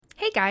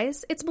Hey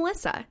guys, it's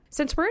Melissa.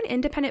 Since we're an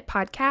independent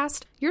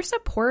podcast, your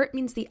support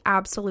means the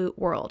absolute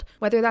world,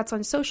 whether that's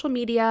on social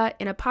media,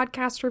 in a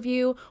podcast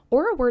review,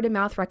 or a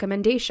word-of-mouth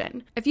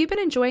recommendation. If you've been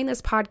enjoying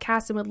this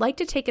podcast and would like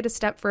to take it a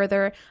step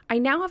further, I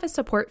now have a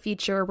support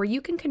feature where you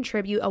can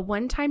contribute a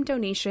one-time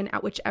donation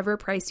at whichever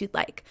price you'd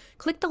like.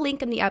 Click the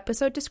link in the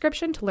episode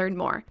description to learn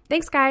more.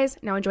 Thanks guys,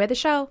 now enjoy the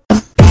show.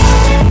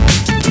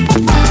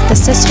 The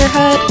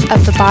Sisterhood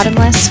of the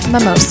Bottomless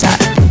Mimosa.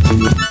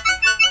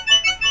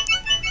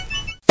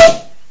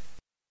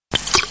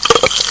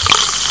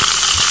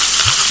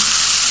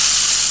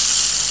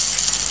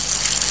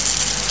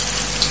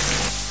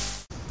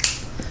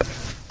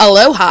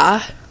 Aloha.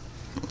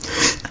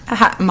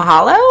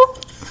 Mahalo?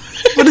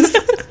 What is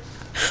that?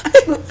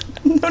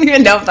 I don't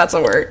even know if that's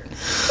a word.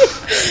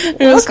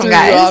 Welcome,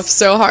 guys. You off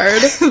so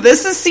hard.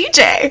 This is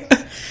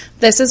CJ.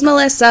 This is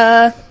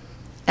Melissa.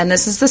 And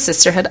this is the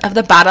Sisterhood of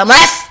the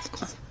Bottomless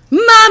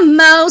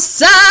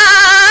Mimosa.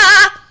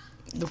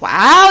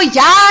 Wow,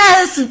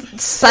 yes.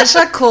 Such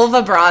a cool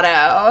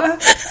vibrato.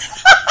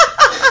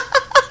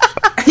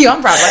 Are you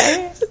on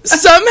Broadway?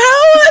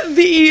 Somehow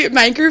the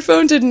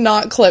microphone did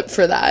not clip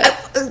for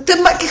that.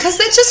 Because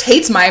it just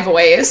hates my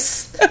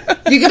voice.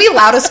 You can be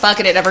loud as fuck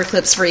and it never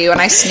clips for you.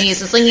 And I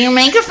sneeze. It's like, your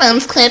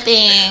microphone's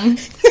clipping.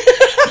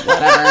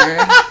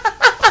 Whatever.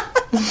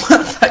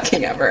 What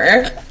fucking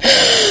ever.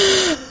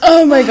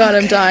 Oh my god,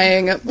 I'm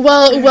dying.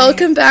 Well,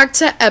 welcome back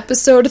to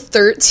episode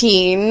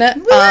 13.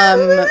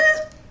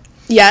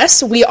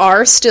 Yes, we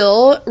are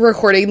still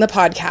recording the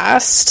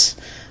podcast.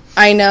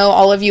 I know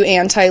all of you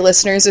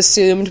anti-listeners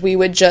assumed we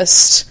would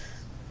just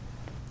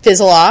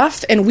fizzle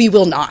off, and we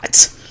will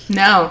not.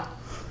 No.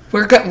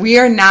 We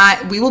are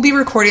not. We will be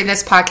recording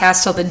this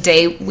podcast till the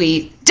day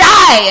we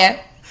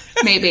die.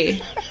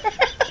 Maybe.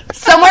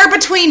 Somewhere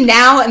between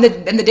now and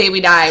the day we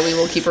die, we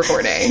will keep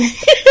recording.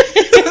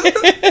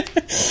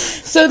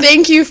 So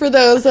thank you for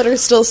those that are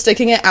still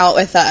sticking it out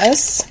with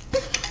us.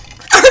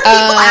 Are people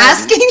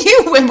asking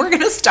you when we're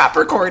going to stop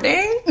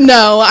recording?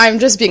 No, I'm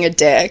just being a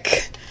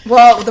dick.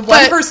 Well, the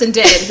one person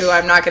did, who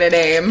I'm not going to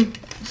name.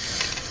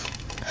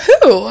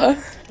 Who?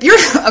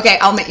 Okay,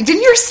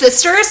 didn't your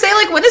sister say,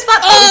 like, when is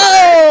that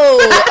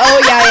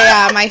Oh,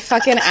 yeah, my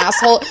fucking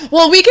asshole.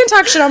 Well, we can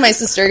talk shit on my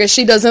sister, because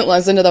she doesn't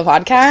listen to the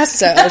podcast,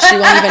 so she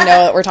won't even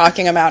know that we're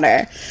talking about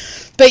her.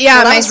 But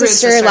yeah, my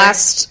sister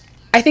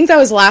I think that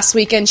was last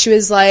weekend, she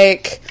was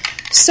like,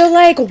 so,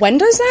 like, when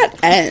does that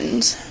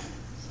end?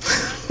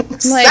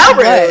 I'm like, so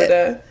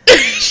rude.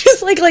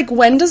 She's like,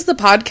 when does the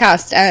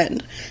podcast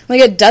end? I'm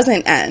like, it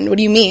doesn't end. What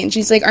do you mean?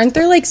 She's like, aren't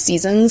there, like,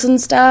 seasons and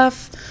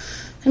stuff?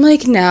 I'm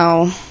like,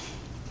 no.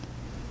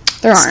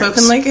 There aren't.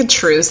 Spoken like a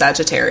true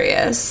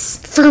Sagittarius.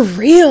 For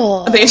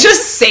real. They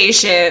just say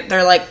shit.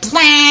 They're like,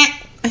 plant.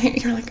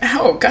 You're like,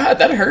 oh, God,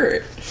 that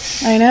hurt.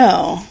 I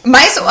know.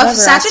 My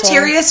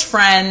Sagittarius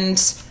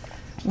friend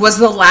was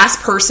the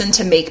last person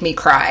to make me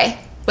cry.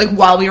 Like,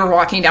 while we were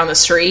walking down the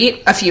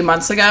street a few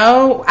months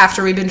ago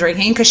after we'd been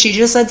drinking, because she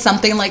just said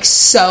something, like,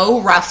 so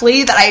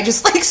roughly that I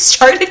just, like,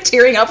 started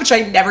tearing up, which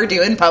I never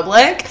do in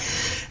public.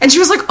 And she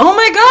was like, oh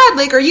my God,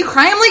 like, are you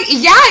crying? I'm like,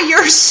 yeah,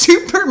 you're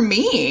super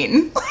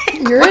mean.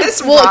 Like, what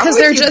is wrong because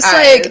they're just,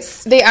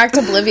 guys? Like, they act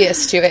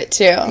oblivious to it,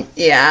 too.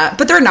 Yeah,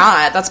 but they're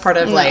not. That's part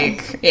of,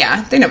 like,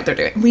 yeah, they know what they're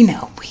doing. We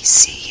know. We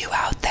see you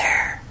out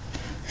there.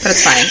 But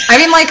it's fine. I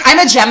mean, like, I'm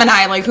a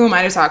Gemini. Like, who am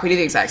I to talk? We do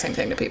the exact same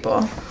thing to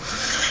people.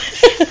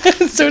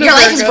 So your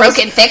life is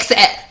broken. Fix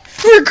it.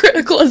 We're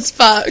critical as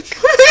fuck.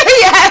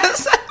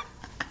 Yes.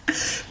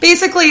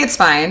 Basically, it's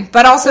fine.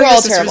 But also,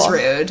 your sister's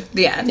rude.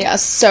 The end. Yeah,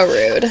 so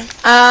rude.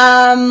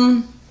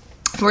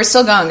 We're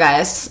still going,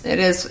 guys.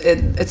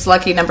 It's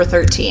lucky number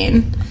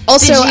 13.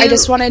 Also, I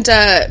just wanted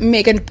to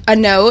make a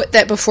note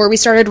that before we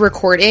started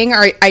recording,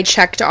 I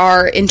checked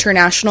our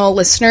international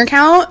listener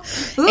count.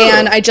 Ooh.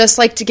 And I just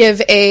like to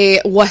give a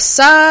what's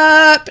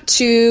up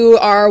to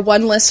our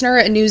one listener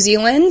in New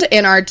Zealand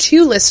and our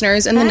 2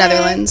 listeners in the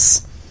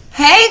Netherlands.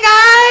 Hey,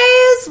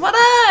 guys! What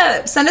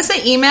up? Send us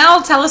an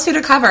email. Tell us who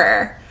to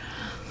cover.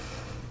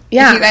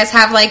 Yeah. If you guys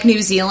have, like,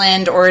 New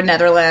Zealand or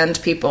Netherlands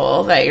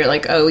people that you're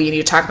like, oh, you need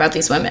to talk about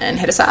these women,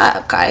 hit us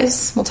up,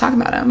 guys. We'll talk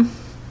about them.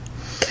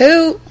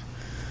 Cool.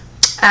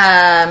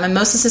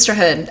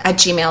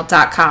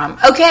 mimosasisterhood@gmail.com.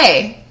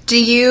 Okay.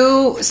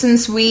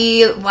 Since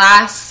we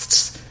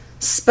last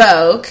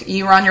spoke,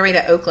 you were on your way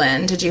to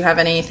Oakland. Did you have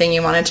anything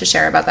you wanted to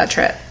share about that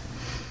trip?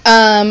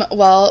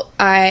 Well,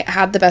 I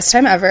had the best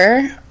time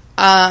ever.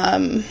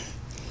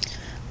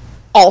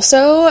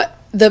 Also,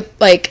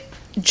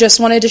 just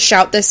wanted to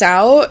shout this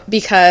out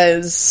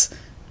because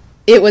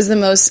it was the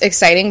most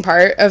exciting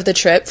part of the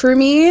trip for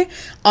me.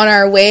 On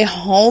our way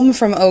home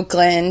from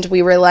Oakland,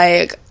 we were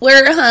like,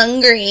 we're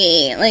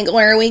hungry. Like,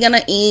 where are we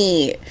gonna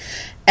eat?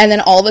 And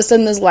then all of a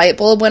sudden this light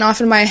bulb went off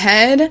in my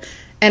head,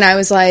 and I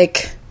was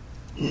like,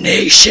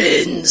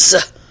 nations.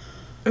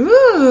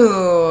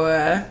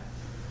 Ooh.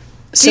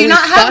 So do you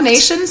not have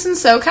nations in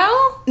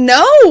SoCal?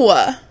 No.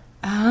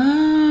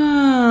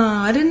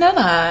 Oh, I didn't know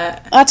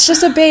that. That's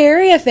just a Bay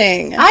Area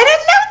thing. I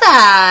didn't know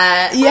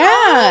that.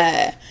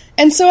 Yeah.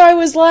 And so I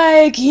was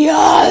like,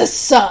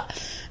 yes!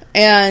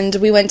 And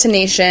we went to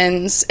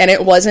Nations, and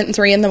it wasn't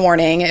 3 in the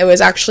morning. It was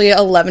actually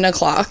 11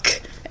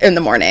 o'clock in the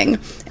morning.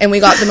 And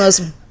we got the most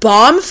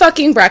bomb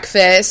fucking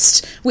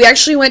breakfast. We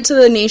actually went to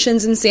the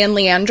Nations in San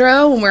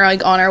Leandro when we were,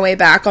 like, on our way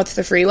back off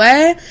the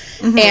freeway.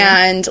 Mm-hmm.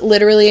 And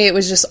literally, it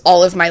was just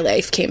all of my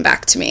life came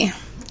back to me.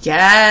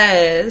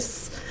 Yes.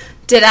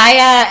 Did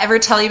I ever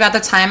tell you about the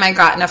time I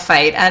got in a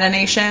fight at a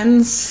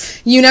Nations?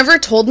 You never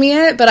told me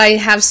it, but I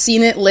have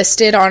seen it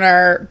listed on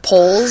our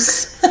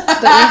polls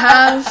that we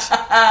have.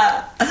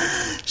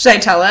 Should I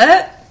tell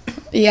it?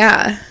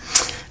 Yeah.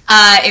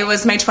 It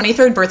was my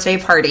 23rd birthday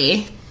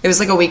party. It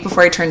was like a week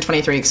before I turned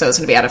 23 because I was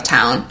going to be out of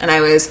town. And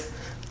I was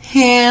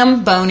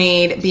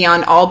ham-bonied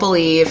beyond all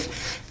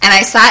belief. And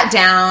I sat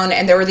down,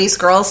 and there were these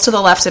girls to the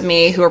left of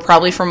me who were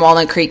probably from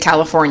Walnut Creek,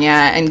 California,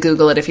 and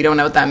Google it if you don't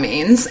know what that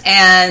means.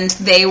 And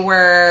they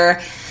were,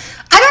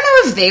 I don't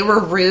know if they were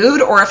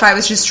rude or if I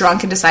was just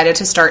drunk and decided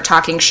to start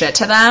talking shit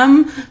to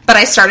them, but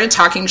I started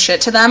talking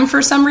shit to them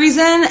for some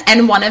reason,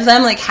 and one of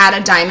them, like, had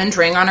a diamond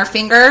ring on her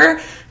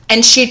finger,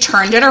 and she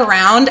turned it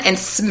around and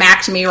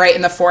smacked me right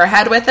in the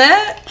forehead with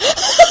it.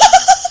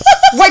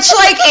 Which,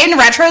 like, in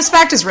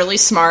retrospect is really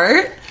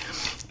smart.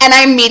 And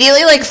I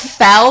immediately, like,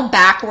 fell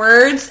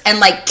backwards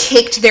and, like,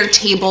 kicked their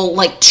table,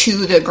 like,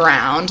 to the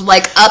ground.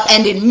 Like,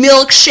 upended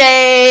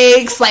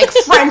milkshakes, like,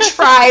 French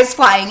fries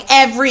flying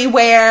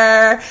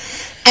everywhere.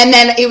 And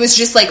then it was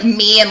just, like,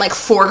 me and, like,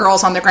 4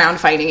 girls on the ground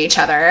fighting each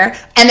other.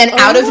 And then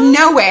out of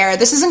nowhere,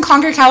 this is in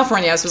Concord,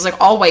 California, so it was,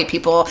 like, all white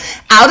people.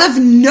 Out of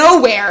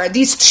nowhere,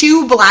 these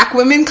 2 black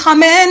women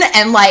come in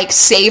and, like,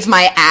 save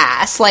my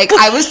ass. Like,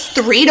 I was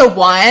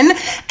 3-1,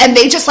 and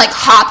they just, like,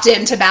 hopped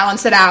in to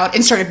balance it out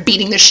and started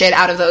beating the shit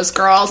out of those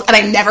girls. And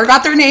I never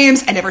got their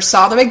names. I never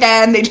saw them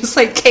again. They just,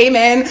 like, came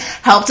in,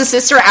 helped a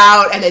sister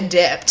out, and then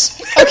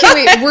dipped. Okay,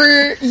 wait,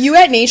 were you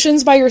at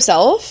Nations by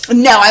yourself?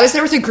 No, I was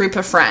there with a group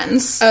of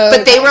friends.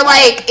 But they were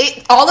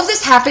like, all of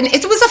this happened,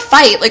 it was a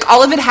fight. Like,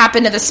 all of it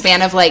happened in the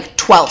span of, like,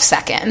 12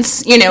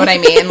 seconds. You know what I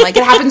mean? Like,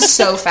 it happened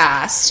so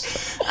fast.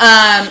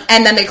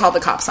 And then they called the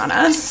cops on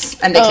us,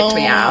 and they kicked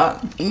me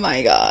out.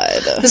 My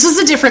God. This was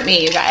a different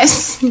me, you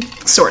guys.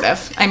 Sort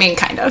of. I mean,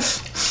 kind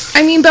of.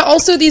 I mean, but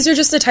also, these are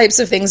just the types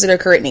of things that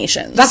occur at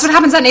Nations. That's what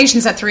happens at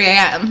Nations at 3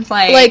 a.m.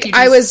 Like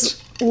I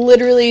was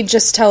literally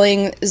just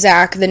telling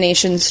Zach the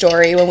Nations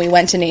story when we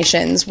went to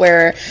Nations,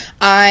 where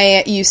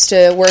I used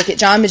to work at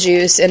Jamba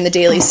Juice in the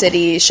Daly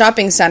City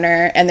shopping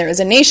center, and there was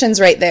a Nations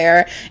right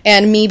there,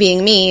 and me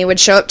being me would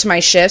show up to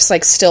my shifts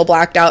like still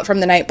blacked out from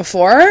the night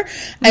before.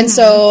 And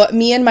so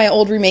me and my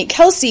old roommate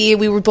Kelsey,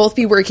 we would both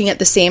be working at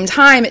the same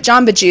time at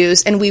Jamba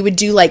Juice, and we would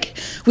do like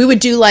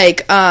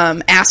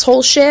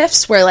asshole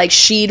shifts where like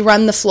she'd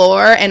run the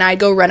floor and I'd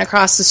go run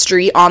across the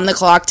street on the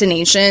clock to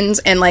Nations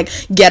and like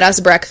get us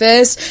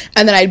breakfast,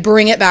 and then I'd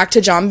bring it back to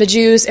Jamba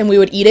Juice and we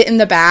would eat it in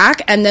the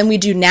back, and then we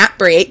do nap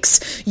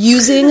breaks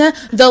using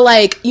the,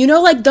 like, you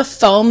know, like the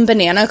foam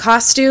banana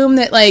costume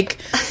that like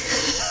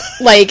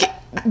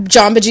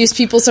Jamba Juice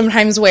people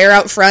sometimes wear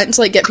out front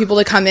to like get people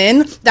to come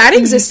in. That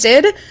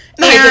existed.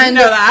 No, I didn't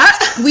know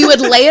that. We would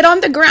lay it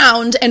on the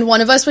ground, and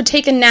one of us would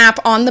take a nap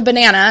on the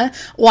banana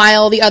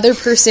while the other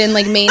person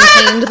like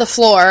maintained the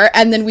floor,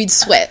 and then we'd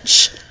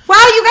switch. Wow,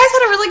 you guys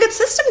had a really good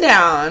system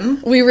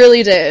down. We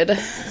really did.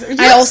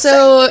 I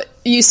also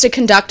used to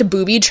conduct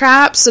booby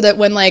traps so that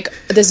when, like,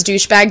 this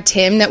douchebag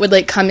Tim that would,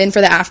 like, come in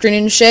for the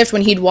afternoon shift,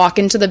 when he'd walk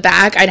into the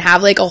back, I'd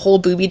have, like, a whole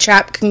booby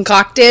trap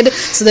concocted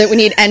so that when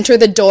he'd enter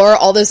the door,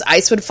 all this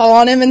ice would fall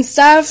on him and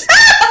stuff.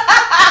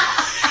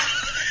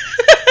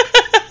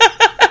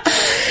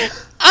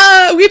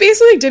 We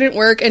basically didn't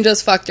work and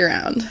just fucked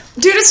around.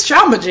 Dude, it's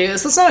Jamba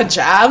Juice. It's not a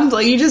job.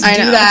 Like, you just do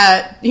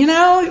that, you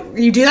know?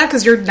 You do that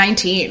because you're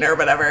 19 or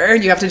whatever.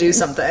 You have to do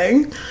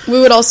something. We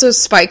would also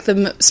spike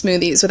the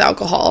smoothies with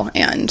alcohol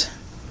and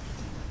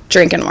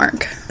drink and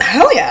work.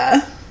 Hell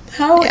yeah.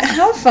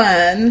 How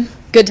fun.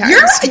 Good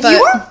times.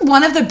 You're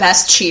one of the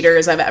best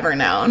cheaters I've ever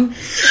known.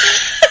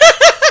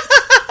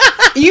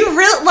 You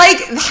really, like,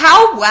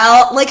 how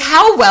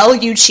well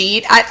you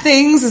cheat at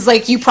things is,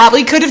 like, you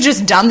probably could have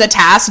just done the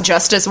task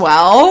just as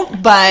well,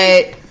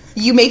 but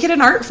you make it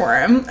an art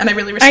form, and I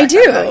really respect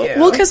that about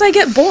you. Well, because I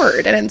get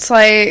bored, and it's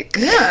like,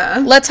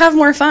 let's have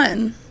more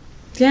fun.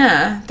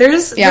 Yeah,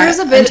 there's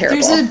a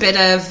bit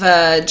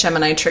of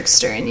Gemini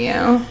trickster in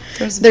you.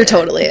 There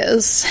totally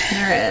is.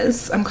 There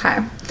is. Okay.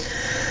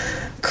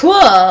 Cool.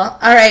 All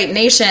right,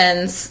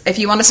 Nations, if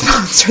you want to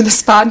sponsor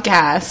this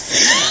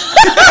podcast.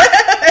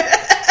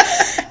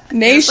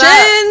 Nations.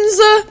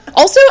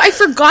 Also, I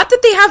forgot that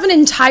they have an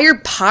entire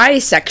pie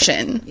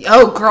section.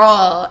 Oh,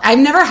 girl. I've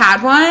never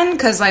had one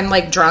because I'm,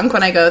 like, drunk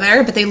when I go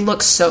there, but they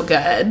look so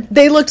good.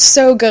 They looked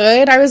so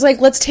good. I was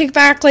like, let's take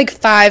back, like,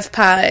 5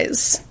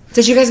 pies.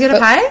 Did you guys get a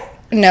pie?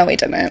 No, we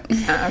didn't.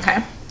 Oh,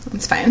 okay.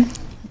 That's fine.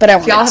 But I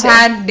if y'all have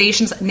had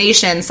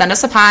Nations, send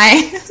us a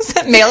pie.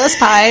 Mail us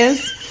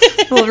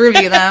pies. We'll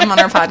review them on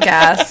our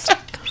podcast.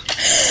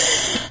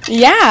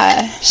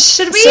 Yeah.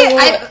 Should we...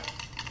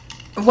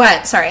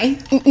 What? Sorry.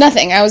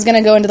 Nothing. I was going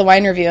to go into the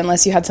wine review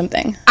unless you had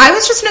something. I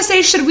was just going to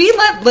say, should we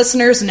let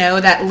listeners know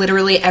that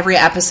literally every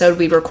episode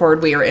we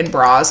record, we are in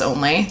bras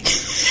only?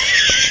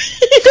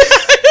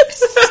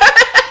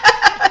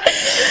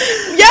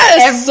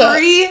 Yes.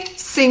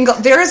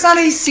 There is not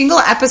a single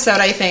episode,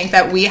 I think,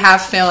 that we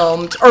have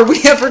filmed or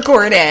we have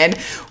recorded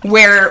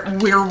where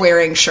we're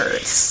wearing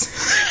shirts.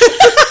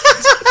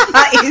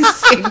 Not a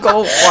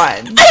single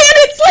one. And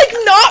it's like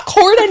not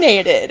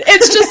coordinated.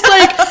 It's just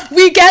like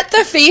we get the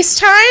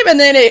FaceTime and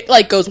then it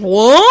like goes,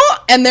 whoa,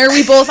 and there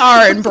we both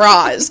are in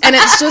bras. And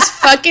it's just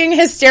fucking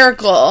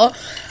hysterical.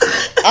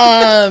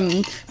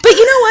 But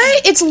you know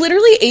what? It's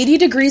literally 80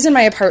 degrees in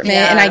my apartment,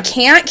 and I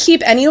can't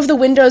keep any of the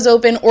windows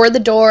open or the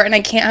door, and I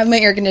can't have my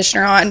air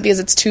conditioner on because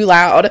it's too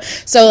loud.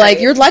 So,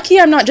 like, you're lucky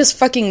I'm not just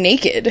fucking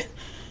naked.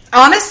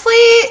 Honestly,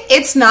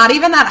 it's not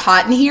even that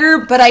hot in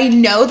here, but I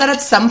know that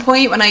at some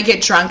point when I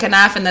get drunk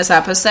enough in this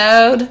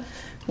episode,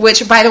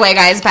 which, by the way,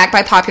 guys, back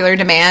by popular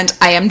demand,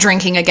 I am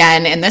drinking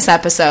again in this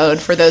episode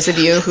for those of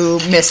you who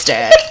missed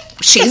it.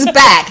 She's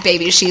back,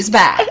 baby. She's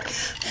back.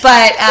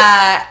 But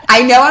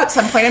I know at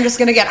some point I'm just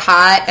going to get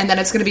hot, and then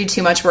it's going to be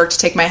too much work to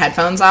take my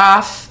headphones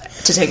off,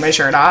 to take my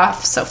shirt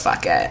off, so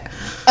fuck it.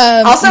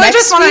 Also, I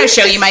just want to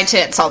show you my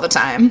tits all the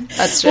time.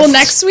 That's just... Well,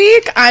 next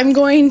week, I'm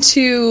going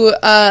to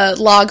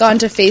log on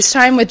to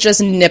FaceTime with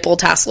just nipple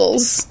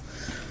tassels.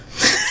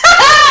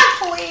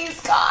 Please,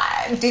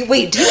 God. Do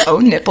you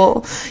own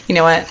nipple? You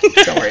know what?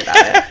 Don't worry about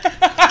it.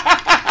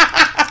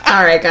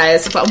 All right,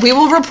 guys. We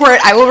will report.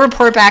 I will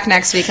report back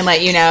next week and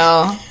let you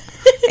know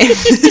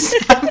if this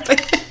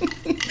happened.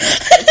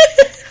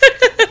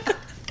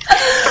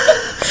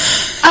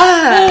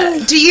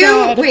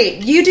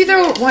 You do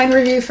the wine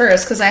review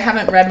first because I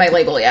haven't read my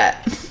label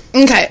yet.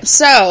 Okay,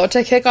 so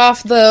to kick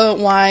off the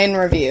wine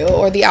review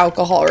or the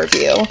alcohol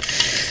review.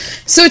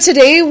 So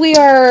today we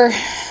are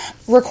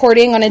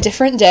recording on a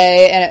different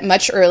day and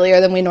much earlier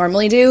than we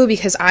normally do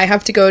because I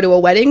have to go to a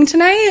wedding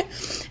tonight.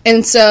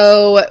 And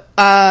so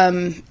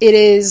it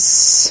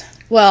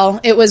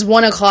was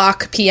 1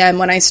 o'clock p.m.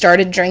 when I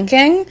started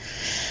drinking,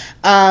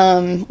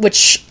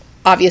 which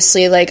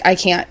obviously, like, I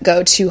can't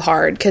go too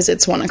hard because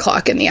it's 1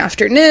 o'clock in the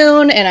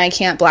afternoon and I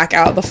can't black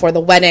out before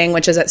the wedding,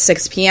 which is at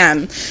 6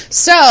 p.m.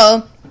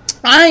 So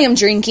I am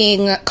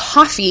drinking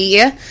coffee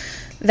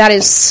that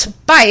is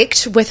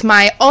spiked with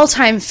my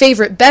all-time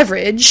favorite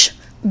beverage,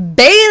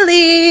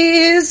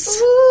 Baileys.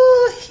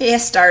 Ooh,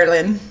 yes,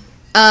 darling.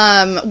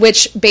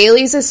 Which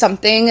Baileys is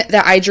something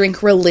that I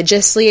drink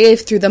religiously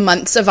through the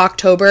months of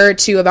October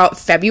to about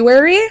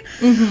February.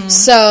 Mm-hmm.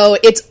 So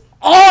it's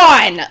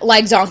on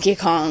like Donkey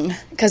Kong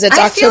because it's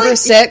October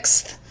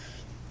 6th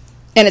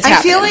and it's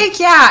happening.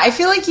 I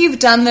feel like you've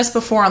done this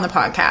before on the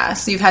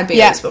podcast. You've had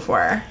Baileys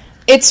before.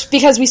 It's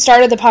because we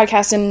started the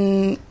podcast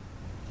in,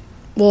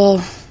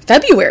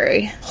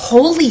 February.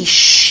 Holy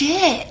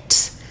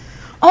shit.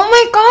 Oh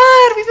my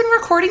god, we've been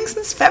recording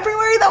since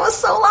February. That was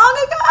so long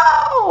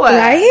ago.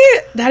 Right?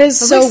 That is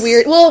so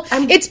weird. Well,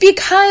 it's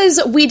because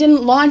we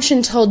didn't launch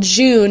until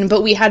June,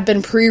 but we had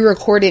been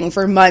pre-recording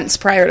for months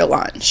prior to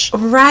launch.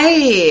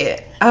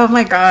 Right. Oh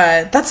my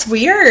god. That's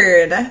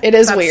weird. It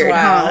is weird,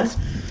 huh?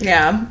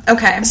 Yeah.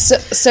 Okay.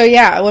 So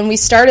yeah, when we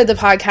started the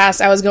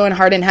podcast, I was going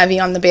hard and heavy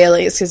on the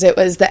Baileys because it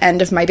was the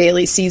end of my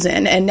Baileys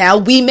season, and now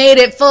we made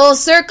it full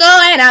circle,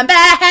 and I'm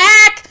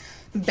back.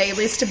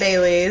 Baileys to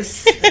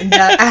Baileys,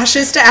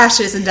 ashes to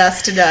ashes, and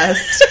dust to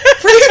dust.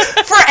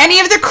 For any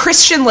of the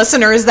Christian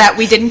listeners that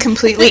we didn't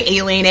completely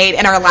alienate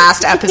in our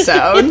last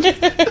episode.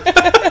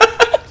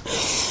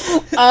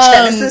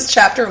 Genesis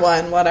chapter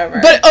 1, whatever.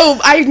 But,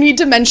 I need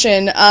to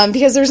mention,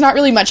 because there's not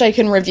really much I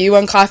can review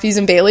on coffees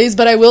and Baileys,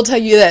 but I will tell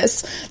you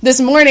this. This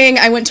morning,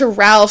 I went to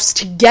Ralph's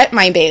to get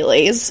my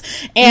Baileys,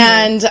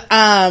 and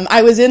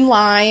I was in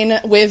line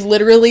with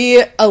literally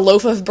a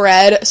loaf of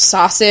bread,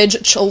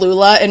 sausage,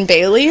 Cholula, and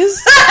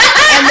Baileys.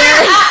 And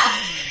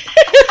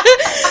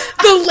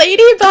the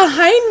lady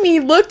behind me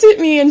looked at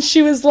me, and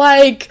she was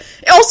like,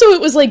 also,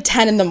 it was like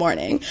 10 in the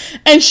morning,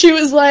 and she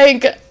was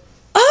like,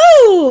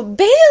 "Oh,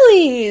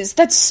 Baileys,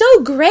 that's so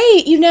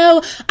great. You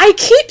know, I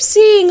keep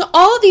seeing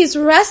all these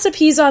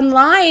recipes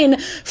online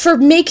for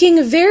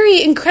making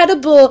very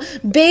incredible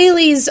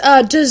Baileys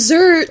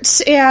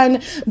desserts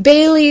and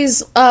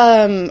Baileys,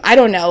 I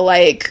don't know,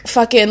 like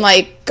fucking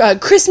like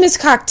Christmas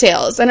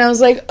cocktails." And I was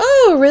like,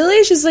 "Oh,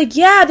 really?" She's like,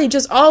 "Yeah, they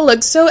just all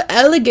look so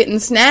elegant and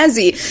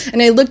snazzy."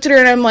 And I looked at her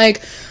and I'm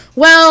like,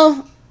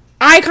 well,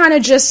 I kind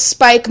of just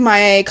spike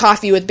my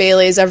coffee with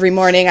Baileys every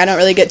morning. I don't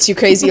really get too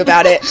crazy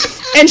about it.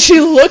 And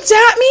she looked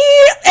at me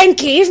and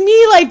gave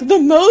me, like, the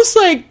most,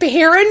 like,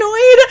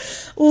 paranoid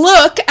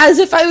look as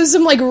if I was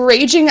some, like,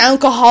 raging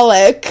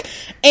alcoholic.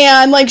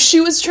 And, like, she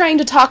was trying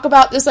to talk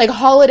about this, like,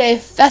 holiday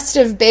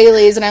festive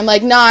Baileys. And I'm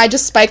like, nah, I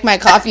just spike my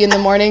coffee in the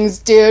mornings,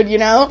 dude, you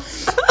know?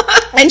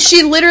 And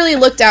she literally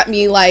looked at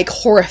me, like,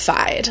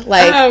 horrified.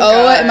 Like,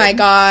 oh my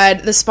God,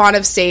 the spawn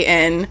of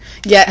Satan,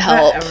 get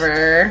help.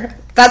 Whatever.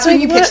 That's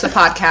when you pitch the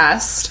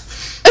podcast.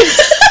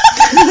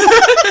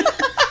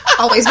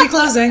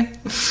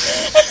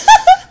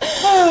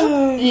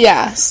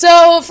 Yeah.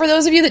 So for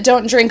those of you that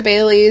don't drink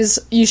Baileys,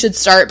 you should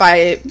start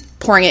by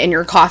pouring it in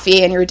your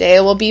coffee, and your day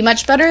will be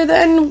much better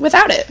than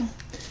without it.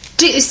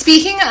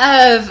 Speaking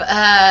of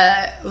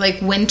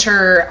like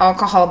winter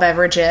alcohol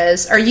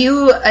beverages, are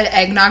you an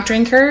eggnog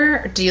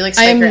drinker? Do you like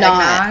spike your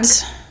eggnog?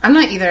 I'm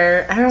not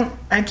either.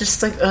 I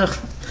just like, ugh.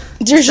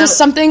 There's just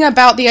something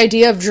about the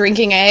idea of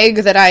drinking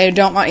egg that I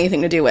don't want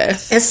anything to do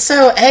with. It's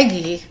so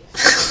eggy.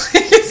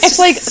 It's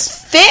like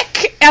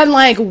thick and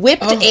like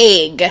whipped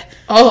egg.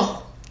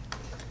 Oh.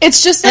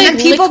 It's just like and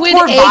then people liquid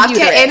pour vodka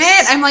uterus in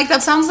it. I'm like,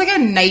 that sounds like a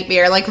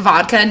nightmare. Like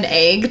vodka and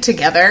egg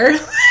together.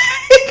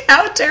 Like,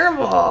 how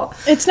terrible.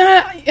 It's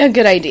not a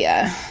good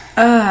idea.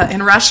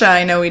 In Russia,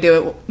 I know we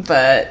do it,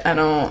 but I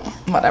don't,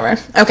 whatever.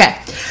 Okay.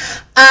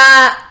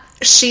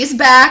 She's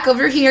back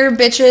over here,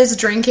 bitches,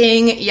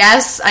 drinking.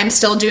 Yes, I'm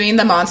still doing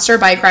the monster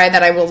bike ride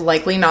that I will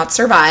likely not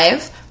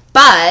survive,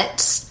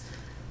 but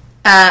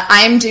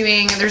I'm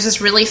doing, there's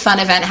this really fun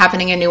event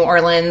happening in New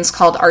Orleans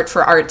called Art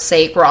for Art's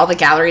Sake, where all the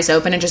galleries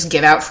open and just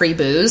give out free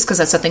booze, because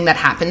that's something that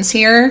happens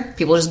here.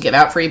 People just give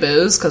out free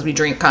booze because we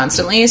drink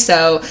constantly,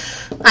 so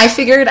I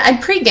figured I'd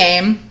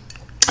pregame.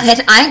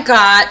 And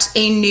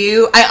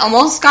I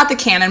almost got the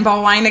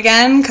Cannonball wine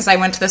again because I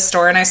went to the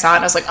store and I saw it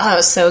and I was like, oh, it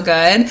was so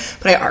good.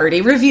 But I already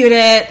reviewed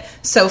it.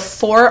 So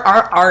for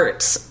our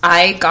art,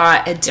 I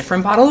got a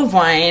different bottle of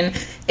wine.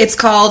 It's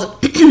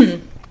called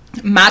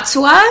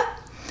Matua.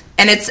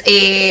 And it's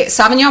a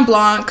Sauvignon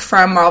Blanc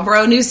from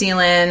Marlborough, New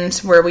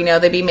Zealand, where we know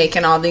they be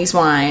making all these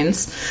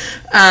wines.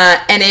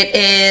 And it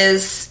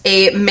is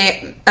a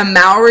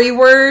Maori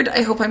word.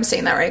 I hope I'm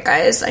saying that right,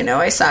 guys. I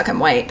know I suck. I'm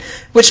white.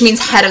 Which means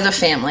head of the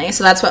family.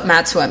 So that's what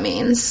Matua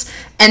means.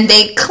 And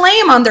they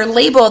claim on their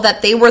label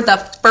that they were the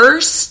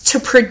first to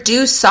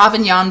produce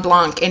Sauvignon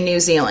Blanc in New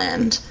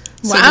Zealand.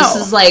 So wow. This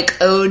is like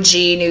OG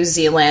New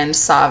Zealand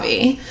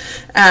Savi.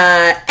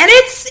 And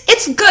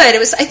it's good.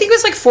 I think it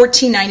was like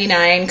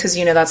 $14.99 because,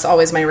 you know, that's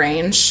always my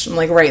range. I'm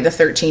like right in the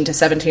 $13 to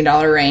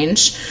 $17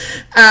 range.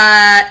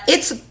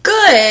 It's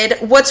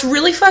good. What's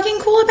really fucking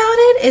cool about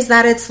it is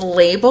that its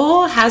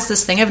label has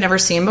this thing I've never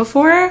seen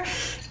before.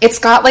 It's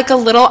got like a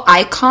little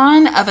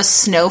icon of a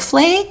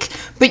snowflake,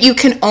 but you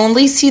can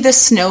only see the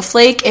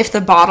snowflake if the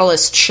bottle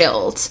is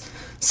chilled.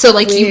 So,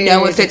 like, you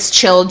know if it's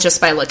chilled just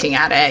by looking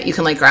at it. You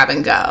can, like, grab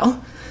and go.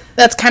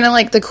 That's kind of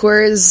like the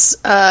Coors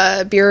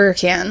beer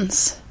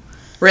cans.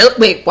 Really?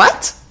 Wait,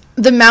 what?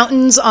 The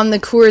mountains on the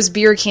Coors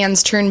beer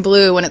cans turn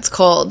blue when it's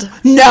cold.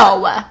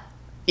 No.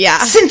 Yeah.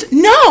 Since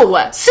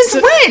when?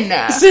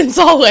 Since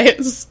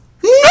always.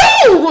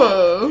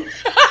 No!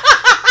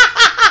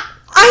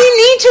 I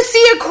need to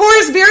see a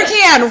Coors beer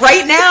can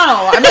right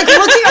now. I'm, like,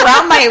 looking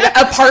around my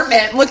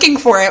apartment looking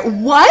for it.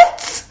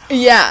 What?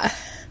 Yeah.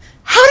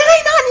 How did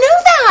I not know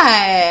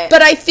that?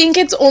 But I think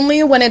it's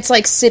only when it's,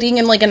 like, sitting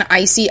in, like, an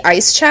icy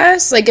ice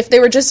chest. Like, if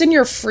they were just in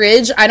your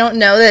fridge, I don't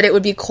know that it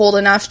would be cold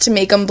enough to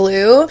make them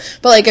blue.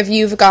 But, like, if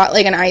you've got,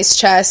 like, an ice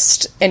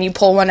chest and you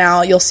pull one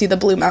out, you'll see the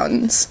blue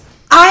mountains.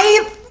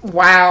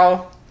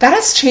 Wow. That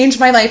has changed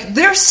my life.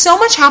 There's so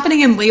much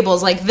happening in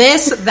labels. Like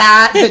this,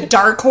 that, the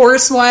Dark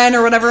Horse one,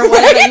 or whatever it was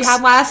that you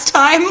had last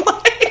time.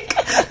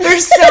 Like,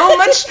 there's so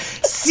much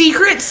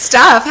secret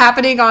stuff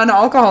happening on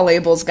alcohol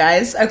labels,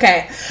 guys.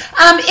 Okay.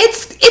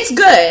 It's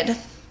good.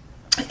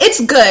 It's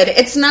good.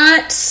 It's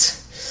not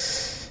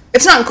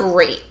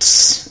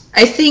great.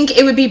 I think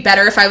it would be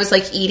better if I was,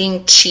 like,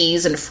 eating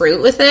cheese and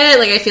fruit with it.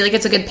 Like, I feel like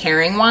it's a good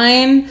pairing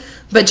wine.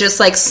 But just,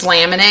 like,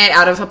 slamming it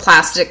out of a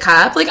plastic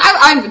cup. Like,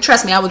 I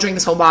trust me, I will drink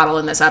this whole bottle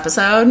in this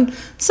episode.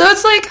 So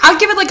it's like, I'd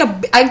give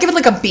it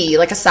like a B,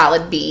 like a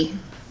solid B.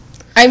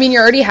 I mean,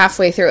 you're already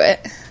halfway through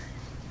it.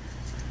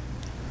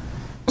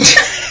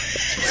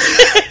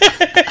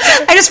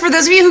 For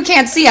those of you who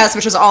can't see us,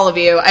 which is all of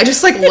you, I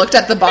just, like, looked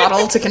at the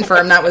bottle to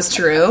confirm that was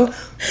true.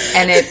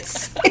 And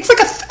it's like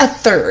a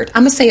third.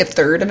 I'm gonna say a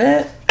third of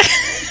it.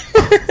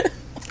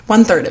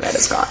 1/3 of it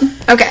is gone.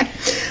 Okay.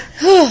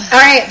 All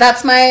right,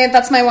 that's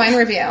my wine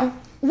review.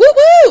 Woo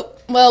woo!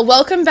 Well,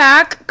 welcome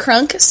back,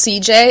 Crunk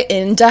CJ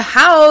in the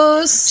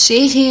house.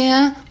 She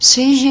here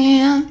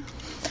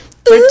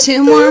for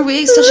 2 more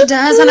weeks till she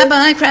dies on a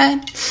bike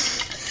ride.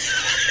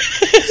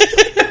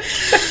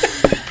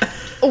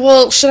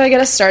 Well, should I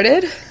get us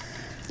started?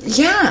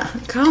 Yeah,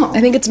 go.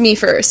 I think it's me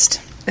first.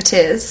 It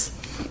is.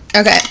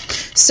 Okay,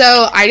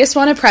 so I just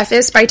want to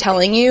preface by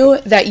telling you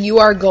that you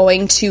are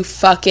going to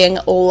fucking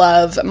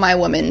love my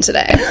woman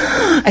today.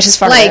 I just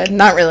farted. Like,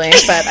 not really,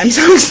 but I'm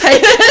so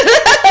excited.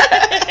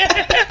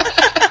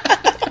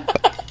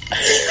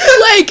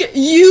 Like,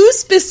 you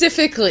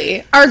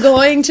specifically are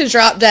going to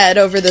drop dead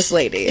over this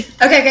lady.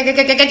 Okay.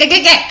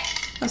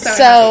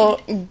 So,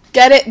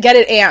 get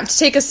it amped.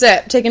 Take a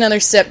sip. Take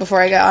another sip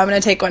before I go. I'm going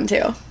to take one,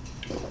 too.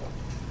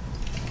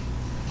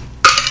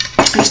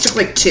 I just took,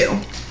 like, 2.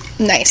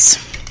 Nice.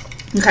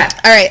 Okay.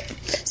 All right.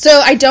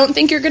 So I don't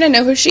think you're going to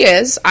know who she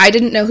is. I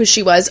didn't know who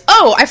she was.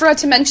 Oh, I forgot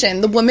to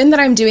mention, the woman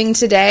that I'm doing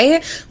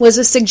today was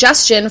a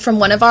suggestion from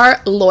one of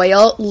our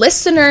loyal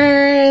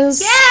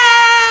listeners.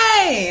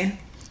 Yay!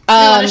 You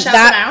want to shout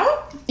them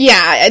out?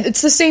 Yeah,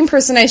 it's the same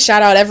person I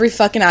shout out every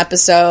fucking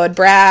episode.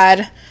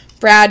 Brad,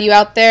 you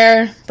out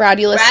there? Brad,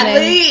 you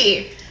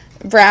listening?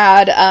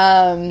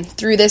 Brad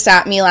threw this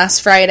at me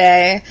last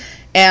Friday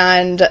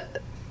and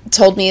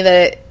told me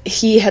that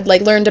he had,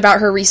 like, learned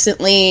about her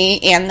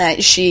recently and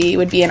that she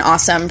would be an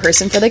awesome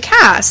person for the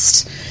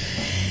cast.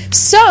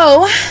 So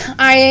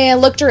I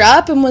looked her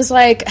up and was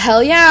like,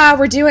 hell yeah,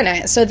 we're doing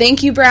it. So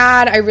thank you,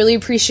 Brad. I really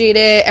appreciate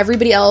it.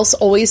 Everybody else,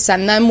 always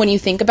send them when you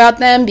think about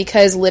them,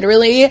 because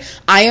literally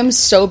I am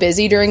so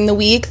busy during the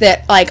week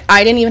that, like,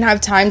 I didn't even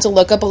have time to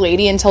look up a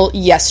lady until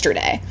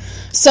yesterday.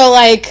 So,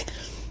 like,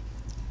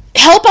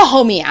 help a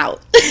homie out.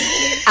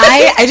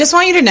 I just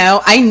want you to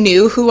know, I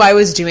knew who I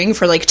was doing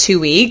for like 2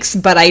 weeks,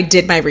 but I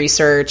did my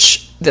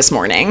research this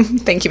morning.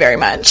 Thank you very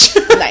much.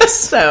 Nice.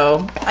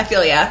 So, I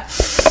feel ya.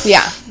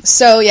 Yeah.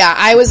 So, yeah,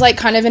 I was, like,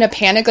 kind of in a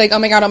panic, like, oh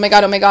my god, I'm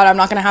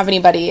not going to have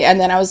anybody. And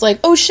then I was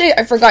like, oh shit,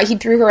 I forgot he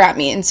threw her at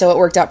me. And so it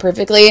worked out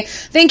perfectly.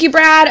 Thank you,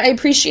 Brad. I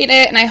appreciate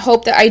it. And I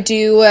hope that I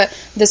do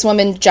this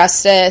woman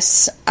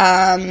justice.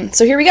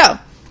 So here we go.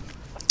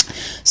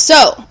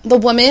 So, the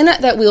woman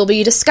that we'll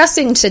be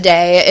discussing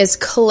today is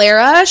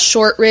Clara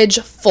Shortridge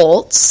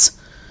Foltz,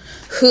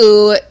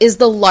 who is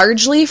the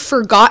largely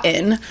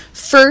forgotten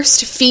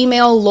first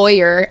female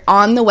lawyer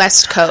on the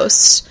West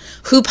Coast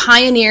who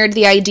pioneered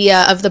the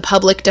idea of the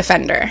public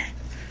defender.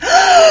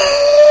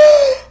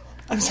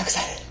 I'm so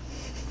excited.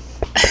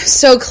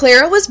 So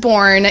Clara was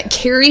born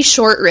Carrie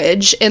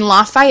Shortridge in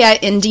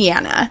Lafayette,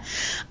 Indiana.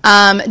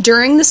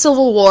 During the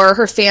Civil War,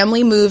 her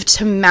family moved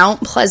to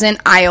Mount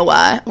Pleasant,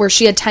 Iowa, where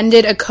she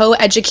attended a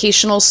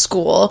co-educational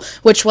school,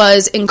 which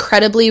was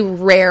incredibly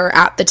rare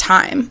at the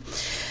time.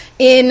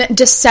 In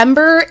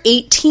December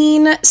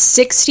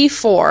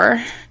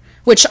 1864,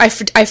 which I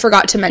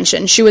forgot to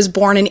mention, she was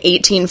born in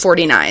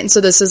 1849,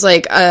 so this is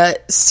like a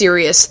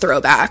serious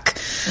throwback.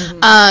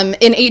 Mm-hmm.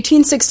 In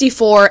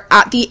 1864,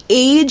 at the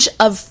age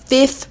of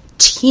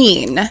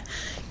 15,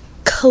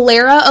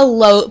 Clara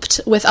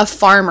eloped with a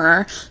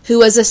farmer who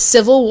was a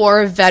Civil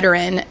War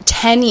veteran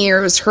 10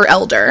 years her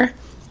elder,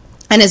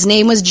 and his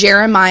name was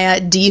Jeremiah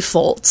D.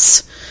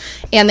 Foltz,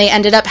 and they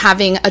ended up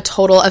having a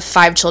total of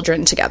 5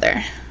 children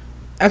together.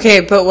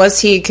 Okay, but was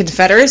he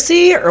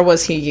Confederacy or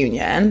was he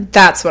Union?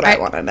 That's what I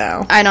want to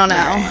know. I don't know.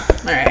 All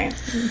right.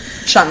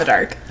 Shot in the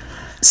dark.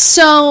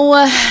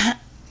 So,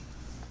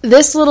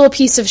 this little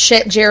piece of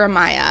shit,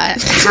 Jeremiah,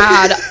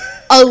 had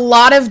a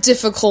lot of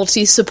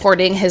difficulty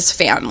supporting his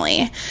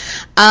family.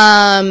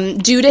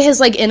 Due to his,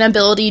 like,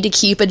 inability to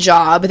keep a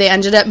job, they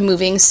ended up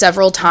moving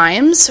several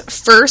times.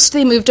 First,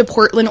 they moved to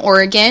Portland,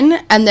 Oregon,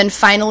 and then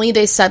finally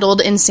they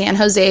settled in San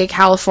Jose,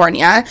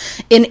 California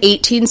in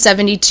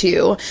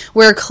 1872,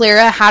 where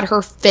Clara had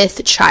her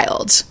 5th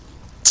child.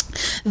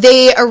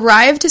 They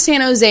arrived to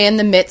San Jose in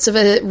the midst of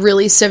a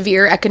really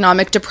severe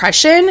economic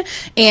depression,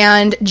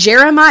 and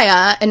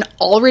Jeremiah, an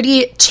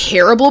already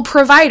terrible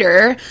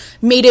provider,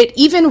 made it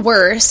even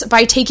worse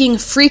by taking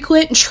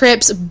frequent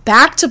trips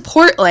back to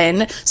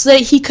Portland so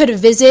that he could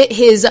visit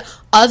his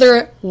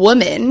other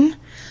woman,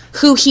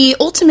 who he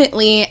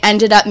ultimately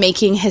ended up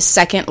making his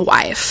second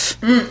wife.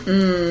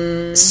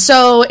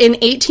 So in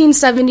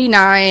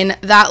 1879,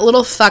 that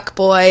little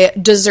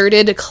fuckboy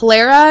deserted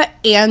Clara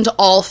and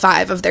all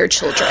 5 of their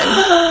children.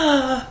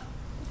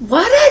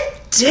 What a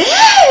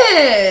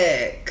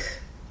dick!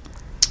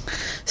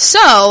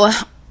 So,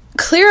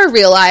 Clara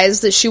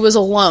realized that she was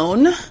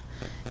alone,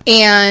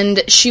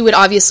 and she would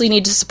obviously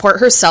need to support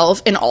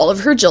herself and all of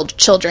her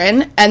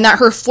children, and that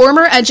her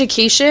former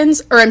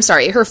occupations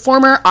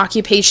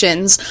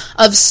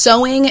of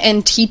sewing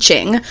and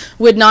teaching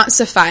would not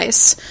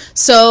suffice.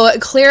 So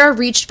Clara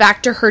reached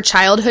back to her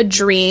childhood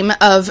dream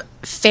of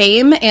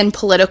fame and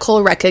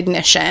political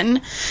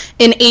recognition.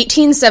 In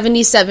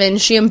 1877,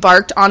 she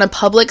embarked on a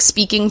public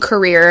speaking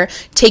career,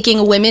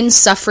 taking women's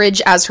suffrage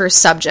as her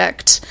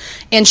subject,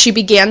 and she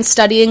began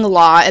studying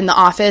law in the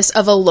office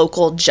of a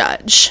local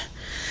judge.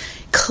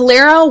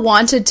 Clara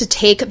wanted to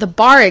take the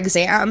bar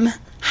exam.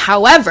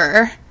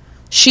 However,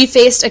 she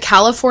faced a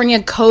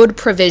California code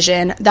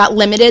provision that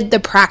limited the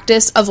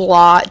practice of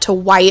law to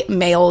white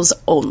males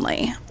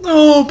only.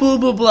 Oh, blah,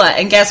 blah, blah.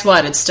 And guess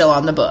what? It's still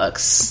on the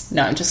books.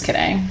 No, I'm just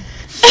kidding.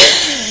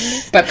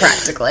 But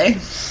practically.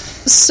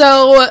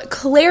 So,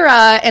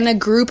 Clara and a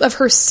group of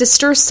her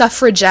sister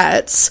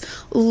suffragettes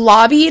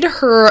lobbied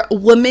her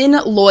Women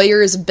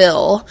Lawyers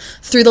Bill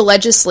through the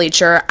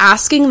legislature,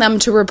 asking them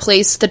to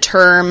replace the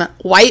term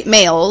white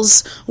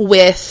males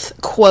with,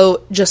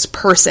 quote, just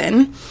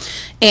person,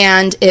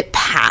 and it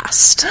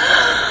passed.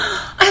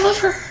 I love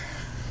her.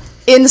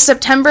 In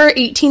September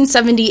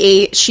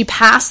 1878, she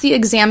passed the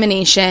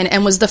examination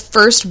and was the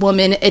first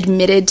woman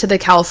admitted to the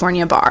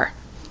California bar.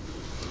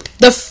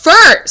 The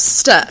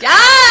first!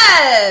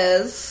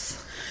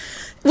 Yes!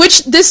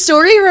 Which, this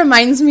story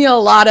reminds me a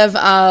lot of,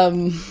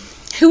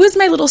 who was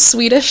my little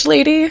Swedish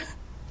lady?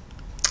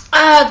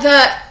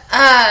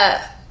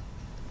 I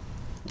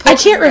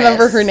can't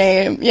remember her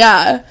name.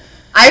 Yeah.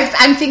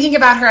 I'm thinking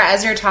about her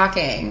as you're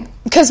talking.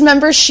 Because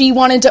remember, she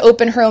wanted to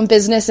open her own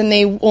business and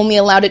they only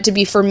allowed it to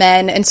be for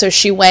men, and so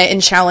she went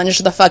and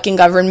challenged the fucking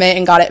government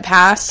and got it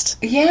passed.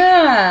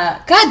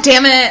 Yeah. God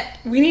damn it.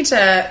 We need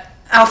to...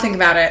 I'll think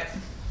about it.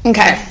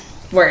 Okay.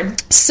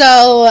 Word.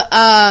 So,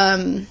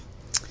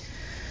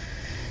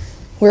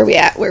 where are we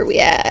at?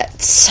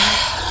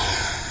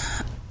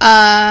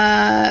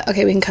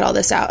 Okay, we can cut all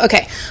this out.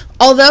 Okay.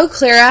 Although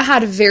Clara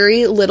had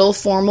very little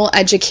formal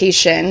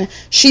education,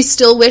 she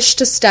still wished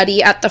to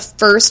study at the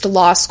first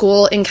law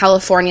school in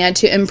California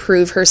to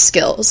improve her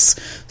skills.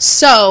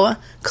 So,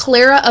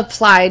 Clara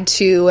applied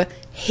to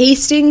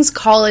Hastings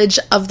College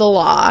of the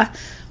Law,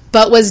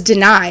 but was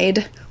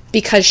denied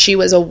because she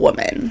was a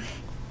woman.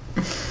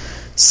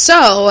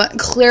 So,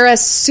 Clara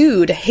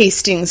sued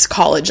Hastings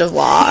College of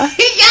Law.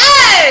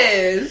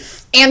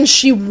 Yes! And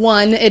she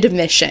won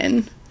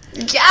admission.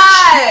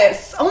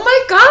 Yes! Oh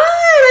my god,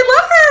 I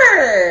love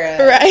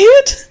her!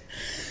 Right?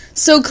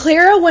 So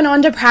Clara went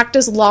on to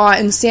practice law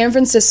in San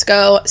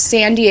Francisco,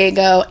 San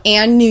Diego,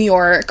 and New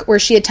York, where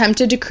she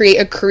attempted to create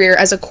a career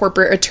as a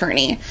corporate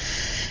attorney.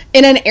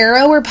 In an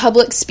era where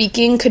public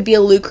speaking could be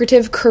a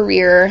lucrative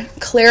career,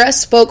 Clara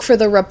spoke for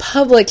the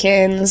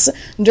Republicans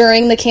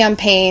during the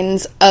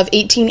campaigns of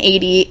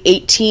 1880,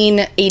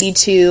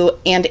 1882,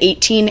 and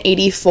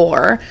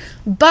 1884.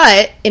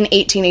 But in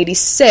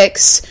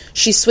 1886,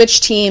 she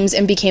switched teams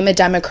and became a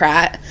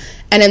Democrat,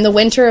 and in the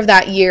winter of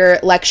that year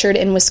lectured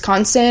in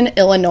Wisconsin,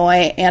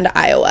 Illinois, and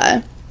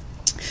Iowa.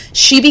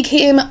 She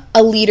became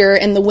a leader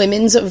in the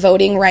women's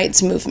voting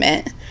rights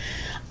movement.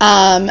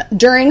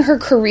 During her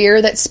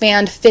career that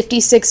spanned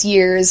 56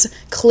 years,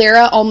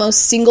 Clara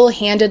almost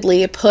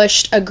single-handedly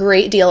pushed a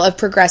great deal of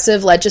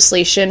progressive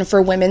legislation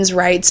for women's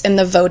rights in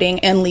the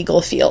voting and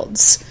legal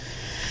fields.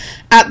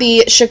 At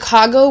the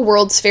Chicago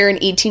World's Fair in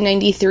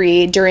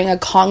 1893, during a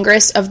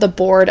Congress of the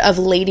Board of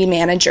Lady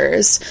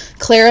Managers,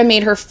 Clara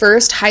made her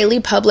first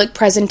highly public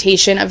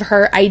presentation of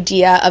her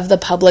idea of the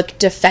public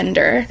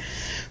defender.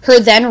 Her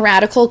then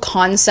radical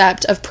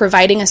concept of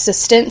providing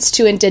assistance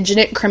to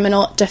indigent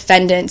criminal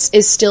defendants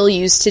is still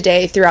used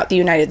today throughout the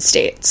United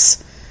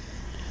States.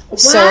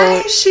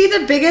 Why is she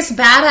the biggest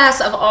badass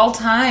of all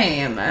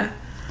time?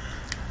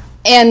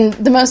 And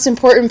the most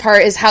important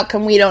part is how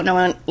come we don't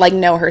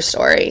know her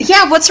story.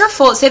 Yeah, what's her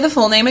say the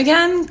full name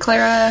again?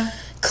 Clara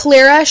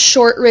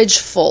Shortridge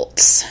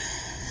Foltz.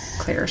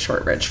 Clara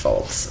Shortridge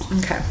Foltz.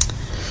 Okay.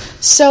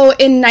 So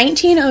in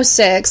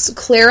 1906,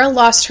 Clara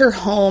lost her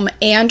home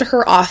and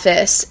her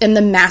office in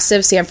the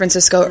massive San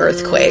Francisco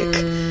earthquake.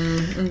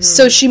 Mm-hmm.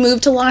 So she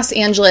moved to Los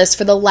Angeles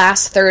for the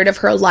last third of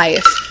her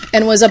life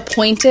and was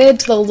appointed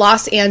to the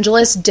Los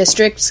Angeles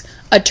District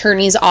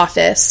Attorney's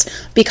Office,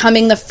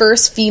 becoming the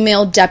first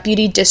female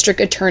deputy district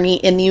attorney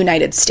in the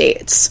United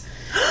States.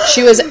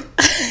 She was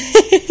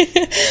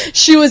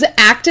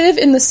active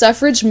in the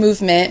suffrage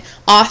movement,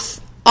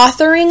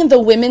 authoring the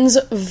Women's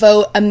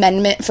Vote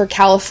Amendment for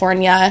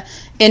California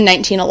in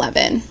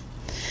 1911.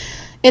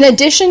 In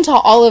addition to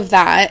all of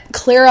that,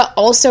 Clara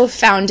also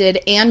founded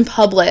and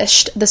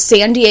published the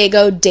San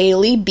Diego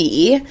Daily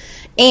Bee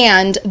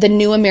and the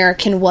New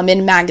American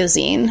Woman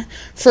magazine,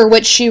 for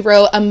which she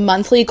wrote a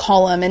monthly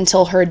column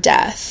until her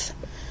death.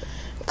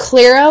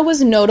 Clara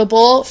was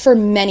notable for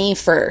many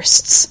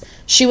firsts.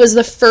 She was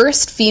the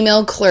first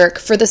female clerk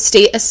for the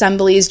State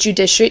Assembly's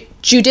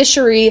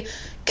Judiciary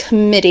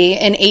Committee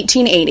in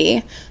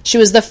 1880. She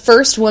was the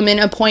first woman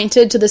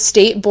appointed to the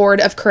State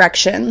Board of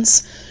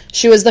Corrections.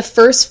 She was the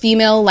first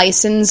female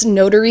licensed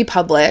notary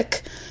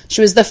public.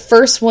 She was the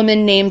first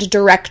woman named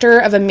director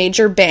of a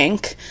major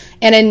bank.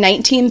 And in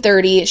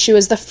 1930, she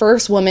was the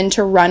first woman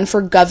to run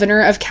for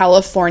governor of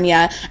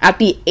California at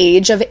the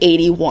age of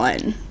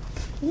 81.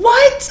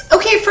 What?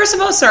 Okay, first of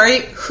all,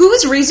 sorry,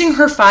 who's raising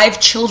her 5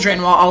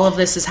 children while all of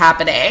this is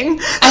happening?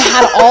 I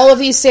had all of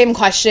these same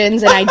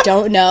questions, and I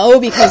don't know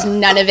because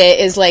none of it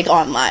is,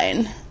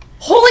 online.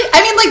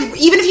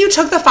 Even if you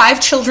took the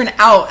 5 children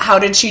out, how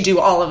did she do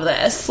all of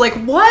this?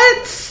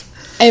 What?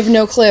 I have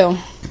no clue.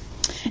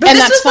 But and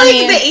this was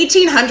funny. The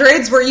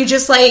 1800s where you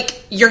just,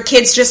 your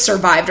kids just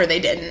survived or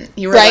they didn't.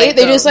 You were right?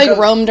 They just,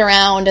 roamed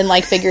around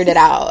and, figured it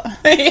out.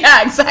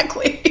 Yeah,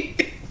 exactly.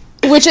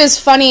 Which is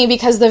funny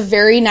because the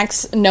very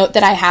next note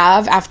that I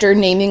have after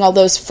naming all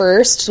those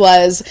firsts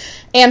was,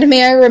 and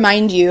may I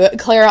remind you,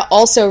 Clara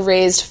also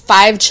raised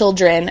 5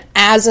 children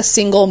as a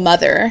single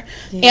mother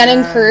and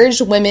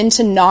encouraged women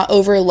to not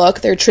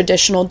overlook their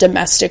traditional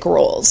domestic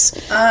roles.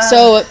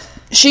 So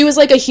she was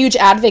a huge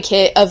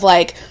advocate of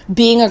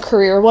being a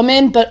career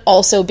woman, but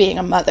also being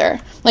a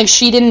mother.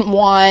 She didn't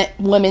want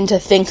women to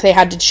think they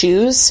had to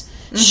choose.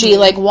 Mm-hmm. She,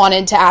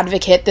 wanted to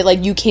advocate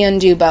that, you can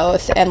do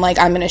both, and,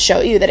 I'm going to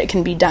show you that it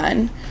can be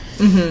done.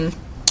 Mm-hmm.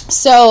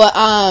 So,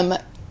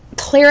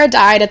 Clara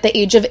died at the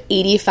age of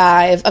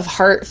 85 of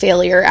heart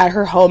failure at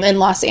her home in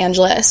Los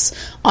Angeles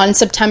on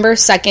September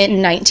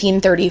 2nd,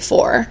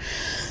 1934.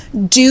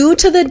 Due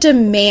to the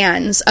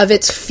demands of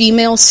its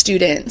female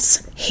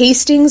students,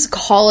 Hastings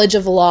College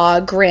of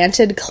Law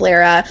granted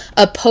Clara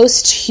a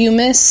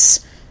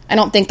posthumous, I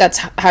don't think that's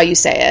how you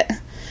say it,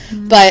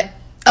 but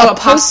a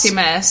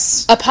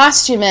posthumous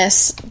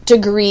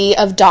degree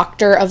of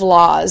Doctor of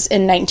Laws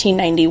in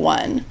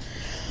 1991.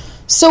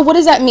 So what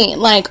does that mean?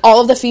 Like,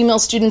 all of the female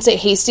students at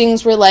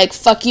Hastings were like,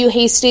 fuck you,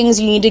 Hastings,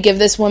 you need to give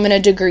this woman a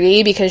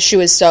degree because she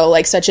was so,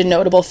 like, such a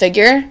notable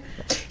figure?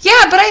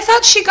 Yeah, but I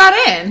thought she got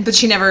in, but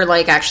she never,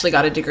 like, actually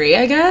got a degree,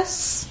 I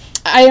guess.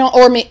 I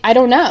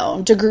don't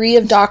know. Degree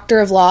of Doctor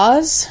of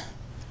Laws?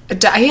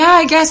 Yeah,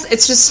 I guess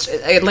it's just,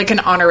 like, an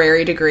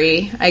honorary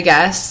degree, I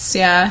guess,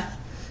 yeah.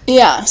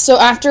 Yeah, so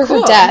after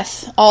her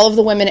death, all of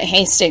the women at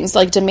Hastings,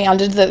 like,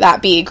 demanded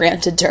that be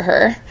granted to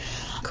her.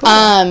 Cool.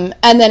 And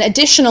then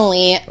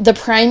additionally, the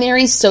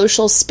primary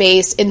social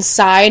space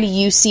inside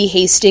UC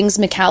Hastings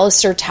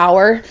McAllister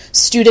Tower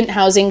student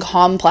housing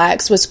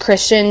complex was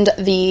christened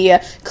the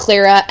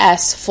Clara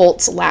S.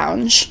 Foltz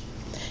Lounge.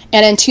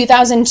 And in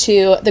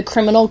 2002, the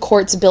Criminal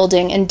Courts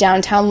building in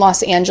downtown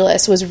Los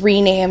Angeles was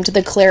renamed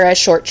the Clara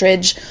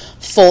Shortridge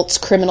Foltz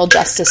Criminal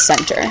Justice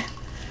Center.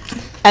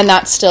 And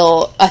that's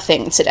still a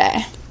thing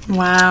today.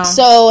 Wow.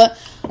 So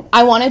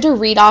I wanted to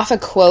read off a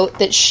quote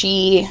that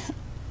she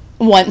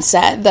once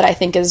said that I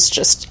think is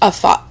just a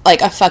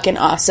fucking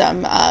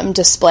awesome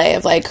display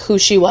of, like, who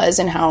she was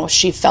and how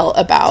she felt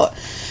about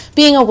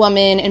being a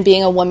woman and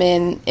being a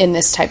woman in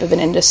this type of an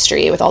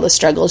industry with all the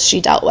struggles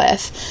she dealt with.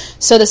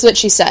 So this is what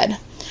she said.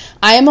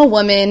 I am a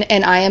woman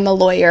and I am a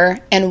lawyer,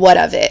 and what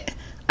of it?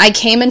 I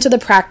came into the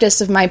practice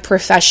of my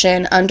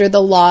profession under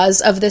the laws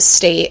of this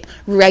state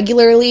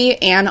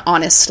regularly and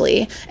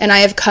honestly, and I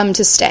have come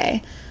to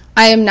stay.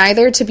 I am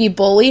neither to be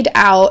bullied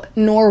out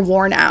nor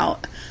worn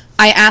out.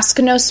 I ask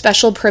no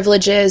special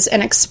privileges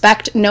and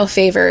expect no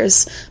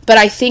favors, but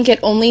I think it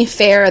only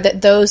fair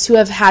that those who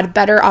have had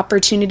better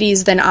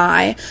opportunities than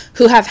I,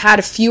 who have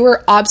had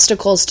fewer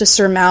obstacles to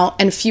surmount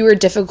and fewer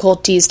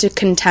difficulties to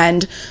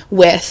contend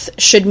with,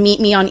 should meet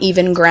me on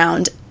even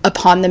ground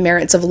upon the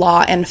merits of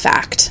law and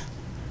fact.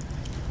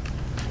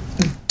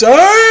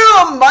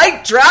 Damn,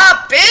 mic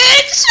drop,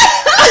 bitch!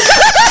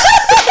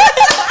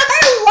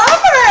 I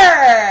love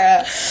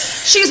her!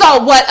 She's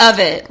all, what of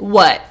it?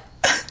 What?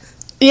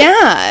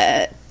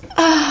 Yeah.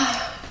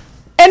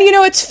 And, you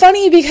know, it's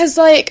funny because,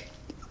 like,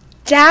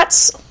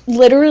 that's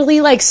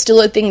literally, like,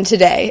 still a thing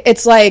today.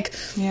 It's like,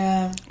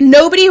 yeah,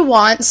 nobody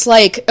wants,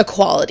 like,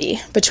 equality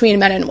between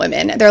men and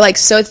women. They're, like,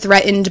 so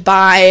threatened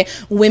by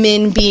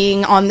women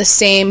being on the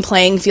same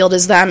playing field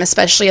as them,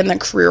 especially in the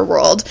career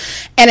world.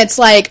 And it's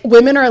like,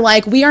 women are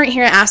like, we aren't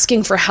here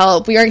asking for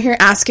help. We aren't here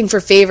asking for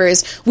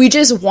favors. We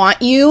just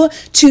want you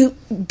to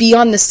be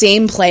on the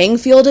same playing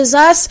field as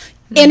us.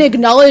 And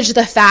acknowledge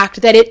the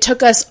fact that it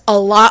took us a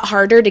lot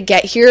harder to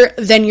get here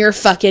than your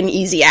fucking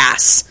easy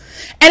ass.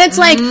 And it's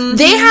like,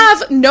 they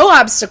have no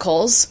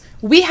obstacles.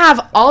 We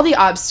have all the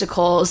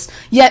obstacles,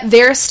 yet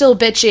they're still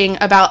bitching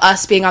about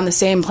us being on the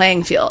same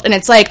playing field. And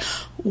it's like,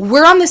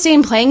 we're on the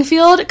same playing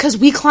field because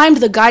we climbed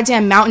the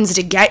goddamn mountains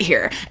to get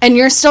here. And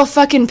you're still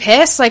fucking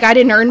pissed like I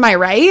didn't earn my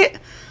right?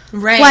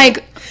 Right.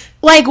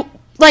 Like,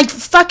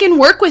 fucking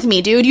work with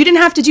me, dude. You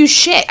didn't have to do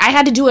shit. I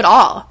had to do it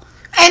all.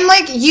 And,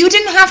 like, you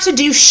didn't have to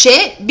do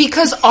shit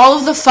because all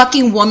of the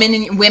fucking women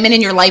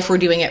in your life were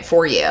doing it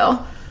for you.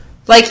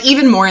 Like,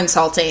 even more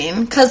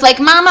insulting. Because, like,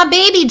 mama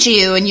babied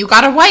you and you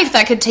got a wife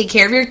that could take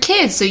care of your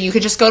kids so you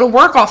could just go to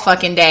work all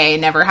fucking day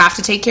and never have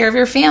to take care of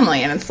your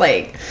family. And it's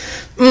like,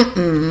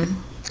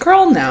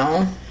 girl,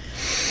 no.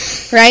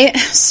 Right?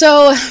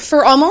 So,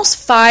 for almost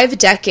 5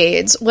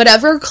 decades,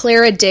 whatever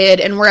Clara did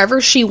and wherever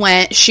she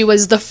went, she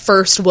was the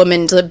first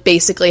woman to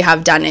basically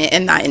have done it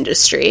in that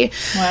industry.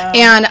 Wow.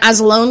 And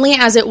as lonely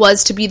as it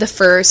was to be the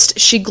first,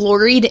 she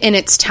gloried in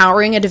its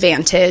towering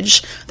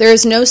advantage. There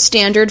is no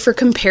standard for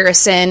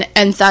comparison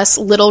and thus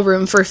little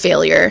room for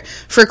failure.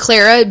 For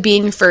Clara,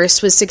 being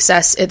first was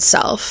success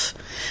itself.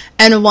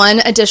 And one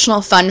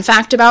additional fun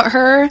fact about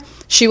her,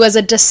 she was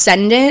a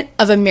descendant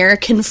of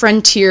American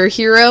frontier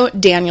hero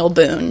Daniel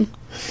Boone.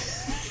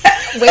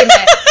 Wait a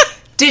minute.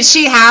 Did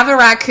she have a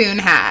raccoon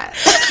hat?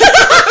 That's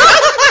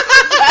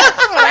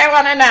what I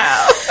want to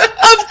know.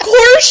 Of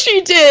course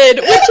she did,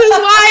 which is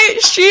why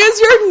she is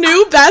your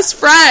new best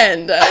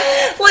friend.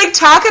 Like,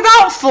 talk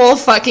about full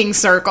fucking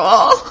circle.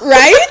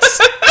 Right?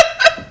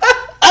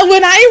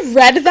 When I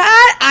read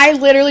that, I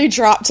literally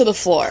dropped to the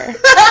floor.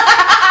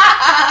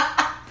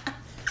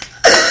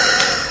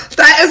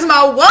 That is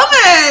my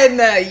woman.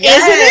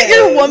 Yes. Isn't it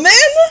your woman?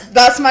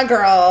 That's my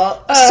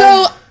girl.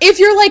 So if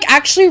you're like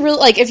actually really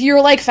like if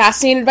you're like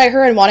fascinated by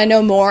her and want to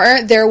know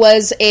more, there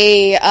was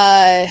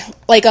a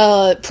like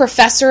a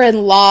professor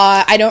in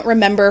law. I don't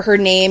remember her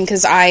name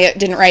because I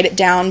didn't write it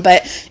down,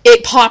 but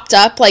it popped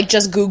up like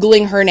just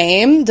Googling her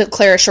name, the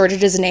Clara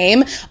Shortridge's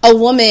name. A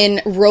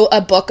woman wrote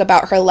a book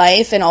about her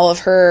life and all of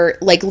her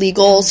like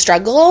legal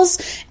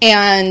struggles,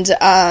 and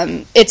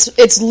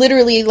it's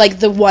literally like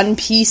the one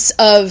piece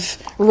of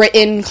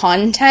written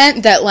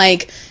content that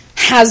like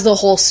has the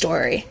whole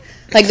story.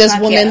 Like, this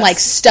woman, like,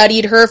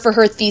 studied her for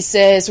her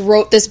thesis,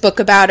 wrote this book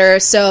about her.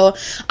 So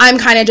I'm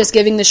kind of just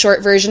giving the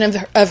short version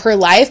of her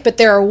life, but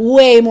there are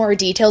way more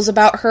details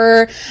about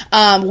her,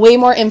 way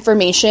more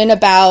information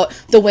about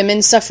the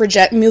women's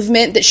suffragette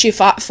movement that she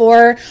fought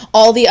for,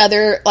 all the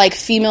other, like,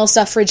 female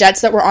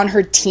suffragettes that were on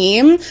her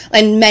team,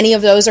 and many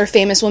of those are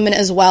famous women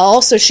as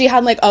well. So she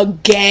had, like, a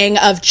gang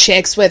of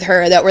chicks with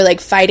her that were, like,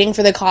 fighting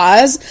for the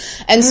cause.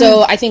 And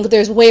so I think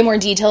there's way more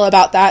detail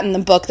about that in the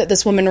book that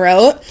this woman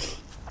wrote.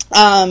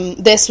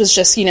 This was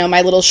just, you know,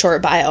 my little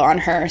short bio on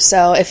her.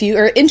 So if you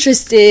are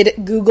interested,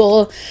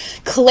 Google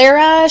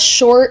Clara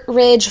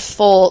Shortridge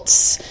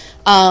Foltz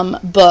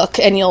book,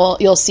 and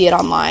you'll see it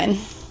online.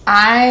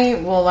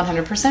 I will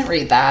 100%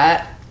 read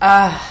that.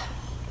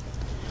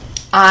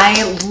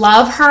 I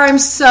love her. I'm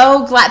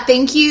so glad.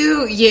 Thank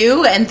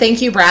you, and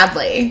thank you,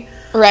 Bradley.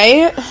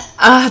 Right?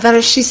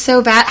 She's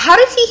so bad. How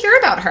did he hear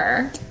about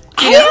her?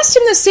 I asked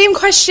him the same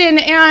question,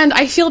 and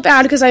I feel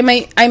bad because I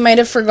might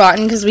have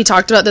forgotten, because we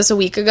talked about this a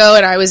week ago,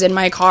 and I was in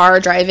my car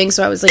driving,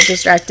 so I was, like,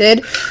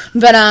 distracted.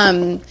 But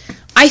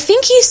I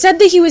think he said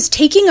that he was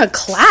taking a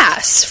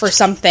class for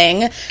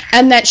something,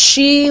 and that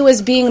she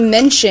was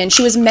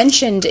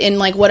mentioned in,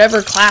 like,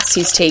 whatever class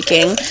he's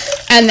taking,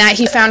 and that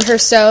he found her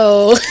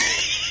so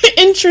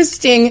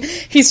interesting.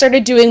 He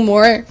started doing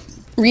more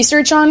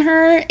research on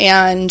her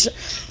and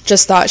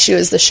just thought she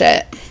was the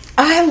shit.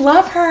 I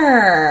love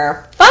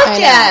her. Fuck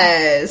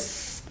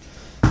yes.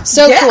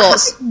 So cool.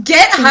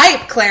 Get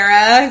hype,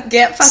 Clara.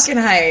 Get fucking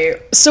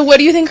hype. So what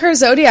do you think her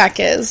zodiac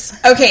is?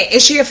 Okay,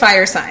 is she a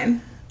fire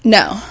sign?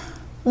 No.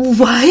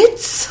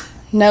 What?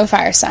 No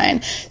fire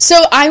sign. So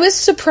I was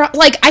surprised.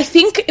 Like, I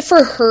think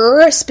for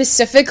her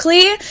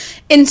specifically,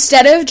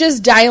 instead of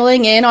just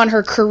dialing in on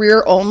her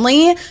career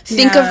only,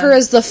 think of her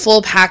as the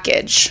full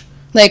package.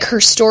 Like,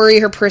 her story,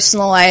 her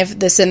personal life,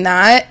 this and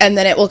that, and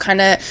then it will kind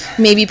of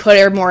maybe put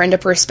her more into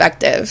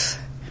perspective.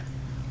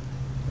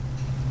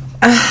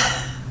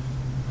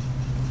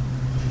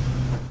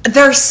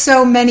 There's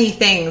so many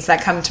things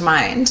that come to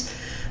mind.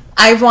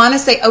 I want to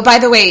say, oh, by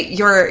the way,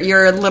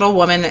 your little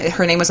woman,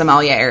 her name was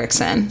Amalia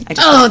Erickson.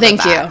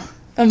 Thank you.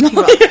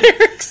 Amalia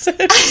Erickson.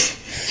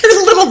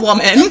 Your little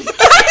woman. Little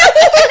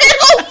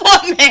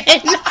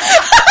woman.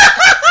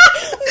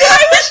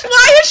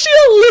 Why is she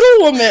a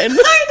little woman?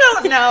 I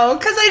don't know,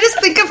 because I just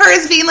think of her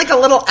as being like a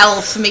little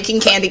elf making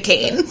candy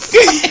canes.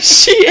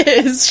 She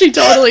is. She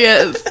totally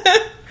is.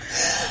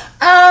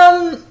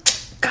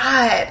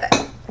 God.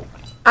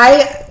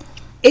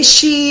 Is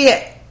she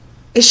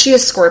a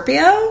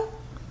Scorpio?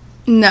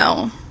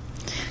 No.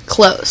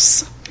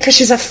 Close. Because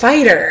she's a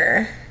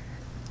fighter.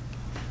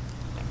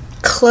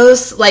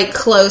 Close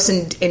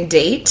in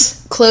date?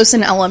 Close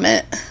in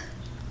element.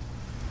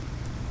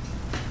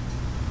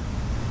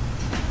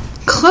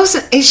 Close.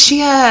 Is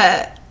she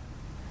a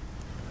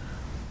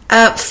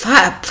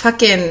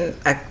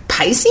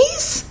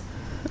Pisces?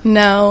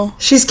 No.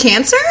 She's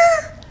Cancer?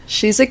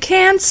 She's a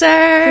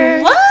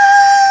Cancer. What?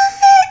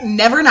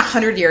 Never in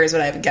 100 years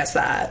would I have guessed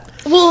that.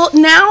 Well,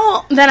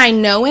 now that I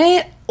know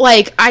it,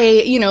 like,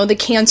 the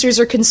Cancers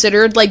are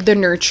considered, like, the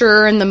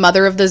nurturer and the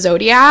mother of the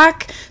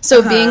zodiac.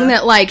 So being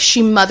that, like,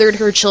 she mothered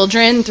her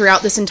children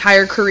throughout this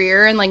entire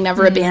career and, like,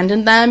 never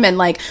abandoned them, and,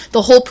 like,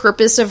 the whole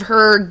purpose of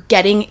her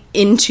getting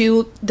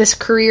into this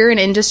career and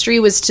industry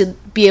was to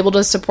be able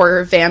to support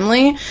her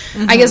family.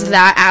 I guess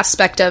that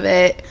aspect of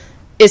it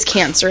is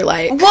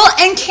Cancer-like. Well,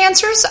 and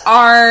Cancers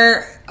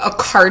are a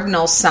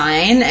cardinal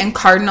sign, and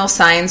cardinal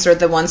signs are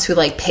the ones who,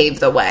 like, pave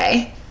the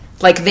way.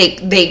 Like,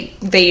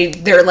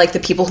 they're like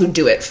the people who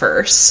do it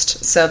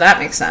first. So that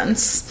makes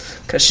sense,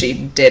 because she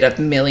did a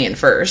million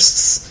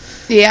firsts.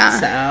 Yeah.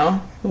 So,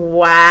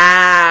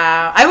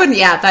 wow. I wouldn't,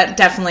 that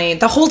definitely,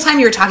 the whole time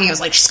you were talking, I was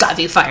like, she's gotta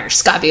be fire.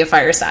 She's gotta be a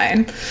fire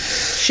sign.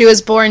 She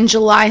was born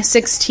July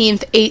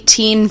 16th,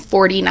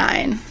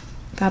 1849.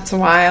 That's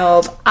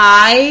wild.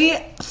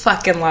 I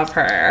fucking love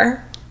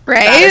her.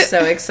 Right? That is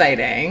so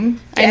exciting.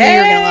 I knew you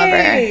were gonna love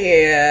her.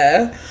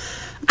 Yeah.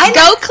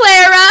 Go,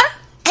 Clara!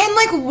 And,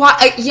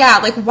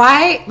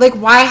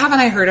 why haven't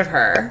I heard of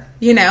her?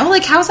 You know?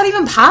 Like, how is that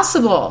even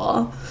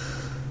possible?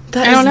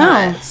 I don't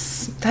know.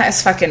 Nuts. That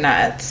is fucking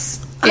nuts.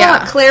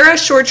 Yeah. Clara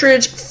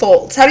Shortridge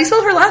Foltz. How do you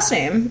spell her last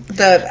name?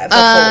 The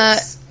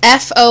Foltz.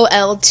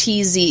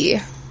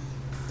 Foltz.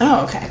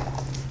 Oh, okay.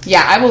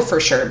 Yeah, I will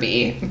for sure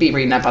be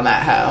reading up on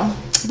that hoe.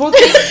 Well,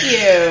 thank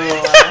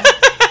you.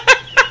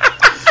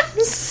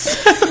 I'm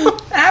so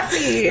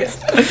happy.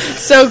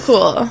 So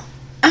cool.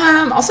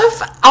 Also,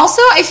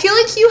 I feel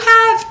like you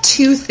have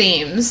two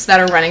themes that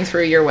are running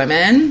through your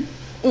women.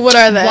 What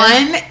are they?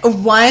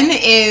 One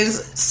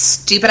is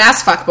stupid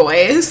ass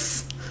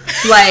fuckboys,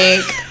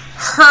 like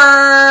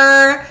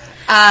her,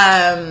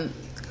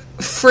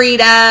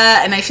 Frida,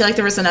 and I feel like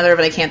there was another,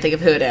 but I can't think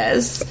of who it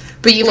is.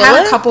 But you've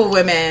had a couple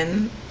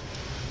women.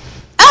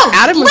 Oh,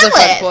 Adam was Lilith. a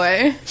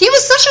fuckboy. He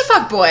was such a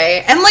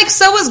fuckboy, and like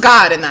so was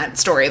God in that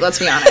story. Let's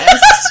be honest.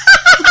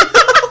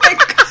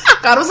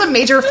 God was a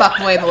major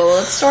fuckboy in the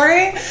Lilith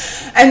story.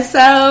 And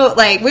so,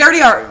 like, we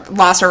already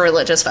lost our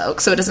religious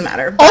folks, so it doesn't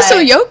matter. But Also,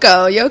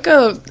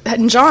 Yoko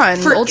and John,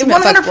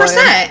 ultimate 100%.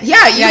 fuckboy.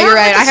 Yeah, you're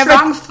right. Like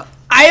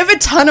I have a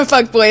ton of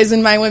fuckboys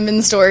in my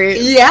women's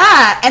stories.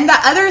 Yeah, and the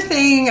other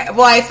thing,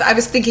 well, I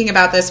was thinking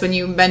about this when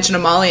you mentioned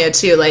Amalia,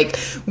 too, like,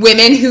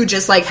 women who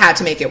just, like, had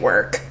to make it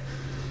work.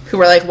 Who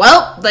were like,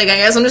 well, like, I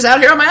guess I'm just out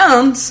here on my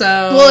own, so...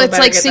 Well, it's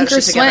like sink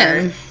or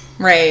swim.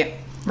 Right.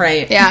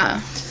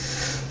 Yeah.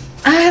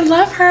 I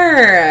love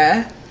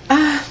her.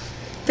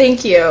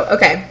 Thank you.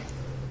 Okay.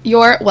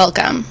 You're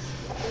welcome.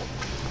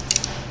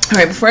 All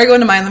right, before I go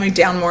into mine, let me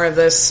down more of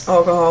this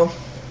alcohol.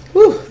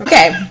 Whew,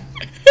 okay.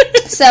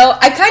 So,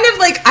 I kind of,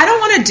 like, I don't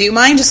want to do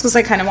mine just because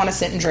I kind of want to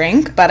sit and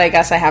drink, but I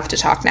guess I have to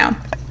talk now.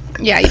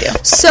 Yeah, you do.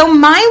 So,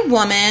 my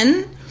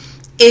woman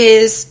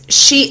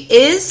she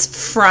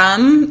is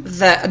from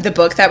the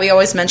book that we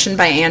always mention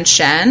by Anne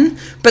Shen,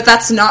 but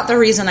that's not the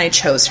reason I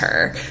chose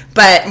her.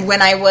 But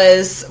when I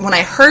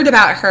heard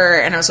about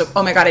her and I was like,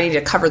 oh my God, I need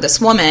to cover this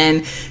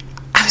woman,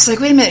 I was like,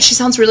 wait a minute, she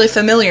sounds really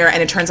familiar,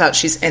 and it turns out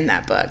she's in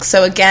that book.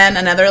 So again,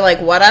 another like,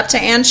 what up to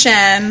Anne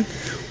Shen?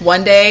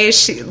 One day,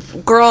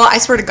 girl, I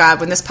swear to God,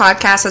 when this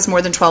podcast has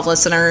more than 12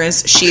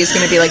 listeners, she is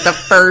going to be like the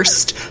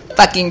first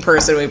fucking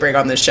person we bring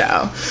on the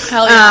show.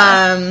 Hell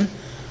yeah.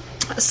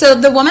 So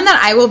the woman that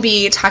I will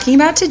be talking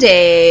about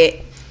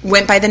today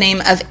went by the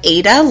name of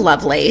Ada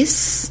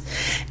Lovelace,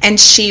 and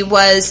she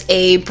was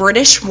a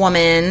British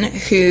woman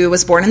who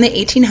was born in the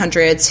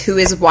 1800s, who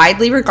is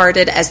widely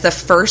regarded as the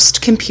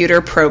first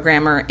computer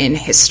programmer in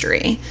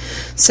history.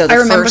 So I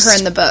remember her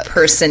in the book.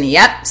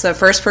 Yep. So the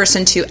first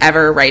person to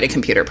ever write a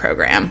computer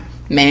program,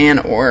 man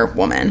or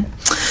woman.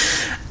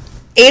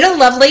 Ada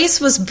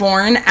Lovelace was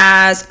born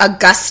as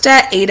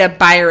Augusta Ada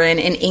Byron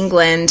in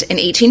England in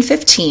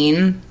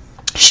 1815.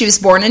 She was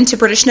born into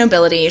British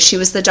nobility. She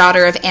was the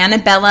daughter of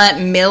Annabella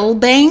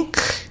Milbanke,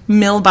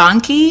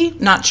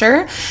 not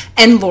sure,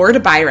 and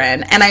Lord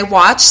Byron. And I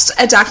watched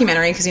a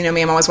documentary, because you know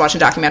me, I'm always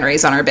watching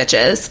documentaries on our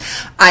bitches.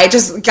 I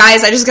just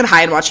get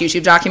high and watch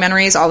YouTube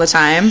documentaries all the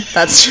time.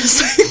 That's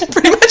just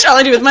pretty much all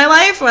I do with my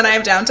life when I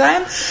have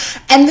downtime.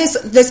 And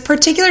this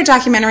particular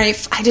documentary,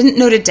 I didn't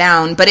note it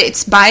down, but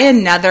it's by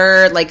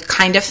another like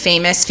kind of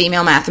famous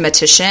female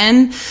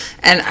mathematician,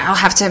 and I'll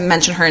have to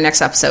mention her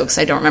next episode because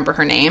I don't remember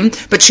her name,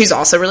 but she's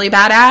also really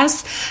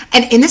badass.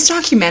 And in this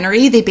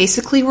documentary, they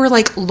basically were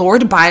like,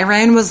 Lord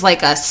Byron was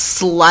like a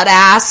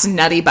slut-ass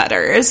Nutty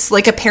Butters.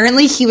 Like,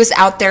 apparently he was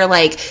out there,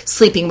 like,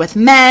 sleeping with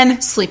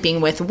men,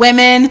 sleeping with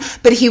women,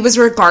 but he was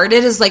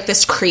regarded as, like,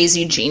 this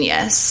crazy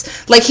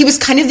genius. Like, he was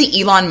kind of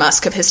the Elon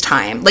Musk of his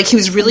time. Like, he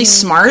was really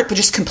smart, but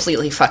just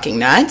completely fucking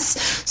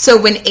nuts.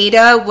 So when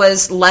Ada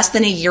was less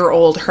than a year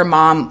old, her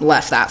mom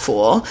left that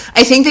fool.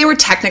 I think they were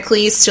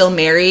technically still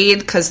married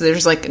because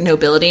there's, like,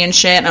 nobility and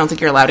shit. I don't think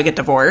you're allowed to get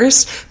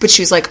divorced. But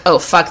she was like, oh,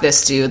 fuck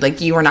this dude.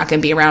 Like, you are not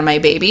going to be around my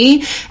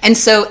baby. And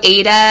so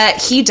Ada,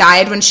 he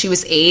died when she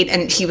was 8,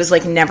 and he was,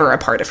 like, never a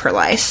part of her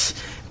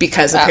life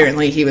because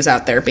apparently he was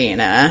out there being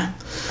I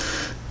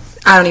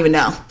don't even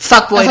know.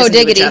 Fuckboy doesn't do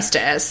it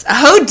justice. A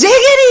ho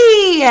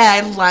diggity!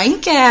 I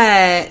like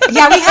it.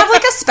 Yeah, we have,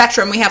 like, a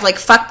spectrum. We have, like,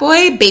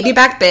 fuckboy, baby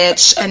back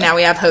bitch, and now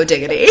we have ho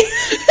diggity.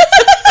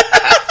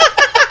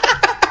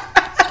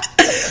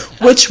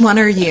 Which one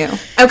are you?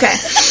 Okay.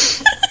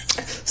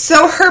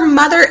 So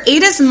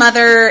Ada's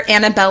mother,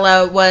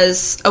 Annabella,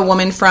 was a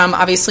woman from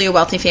obviously a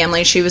wealthy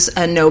family. She was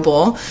a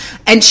noble,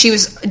 and she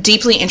was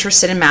deeply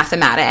interested in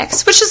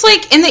mathematics, which is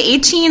like in the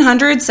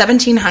 1800s,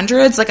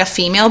 1700s, like a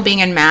female being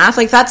in math,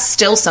 like that's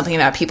still something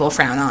that people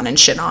frown on and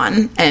shit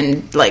on,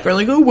 and like we're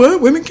like, oh,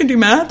 what? Women can do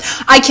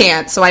math? I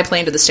can't, so I play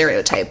into the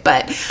stereotype,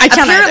 but I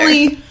can't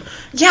apparently... either.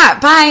 Yeah,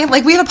 bye.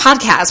 Like, we have a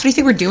podcast. What do you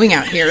think we're doing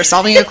out here?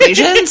 Solving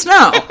equations?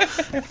 No.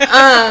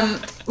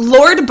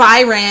 Lord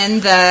Byron,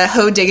 the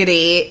ho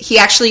diggity, he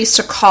actually used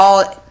to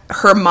call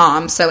her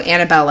mom, so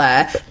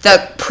Annabella,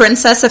 the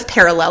princess of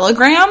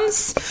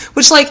parallelograms,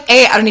 which, like,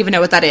 A, I don't even know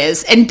what that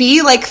is, and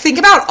B, like, think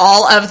about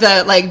all of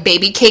the, like,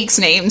 baby cakes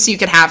names you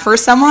could have for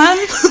someone.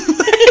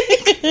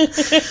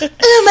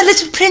 Oh, my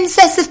little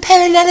princess of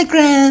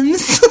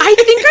parallelograms. I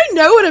think I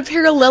know what a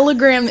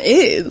parallelogram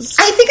is.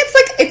 I think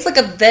it's like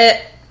a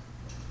bit...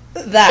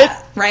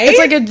 right? It's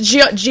like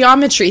a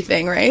geometry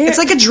thing, right? It's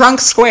like a drunk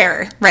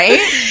square, right?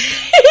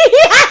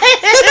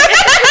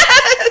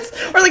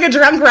 Or like a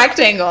drunk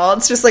rectangle.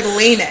 It's just like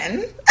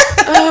leaning.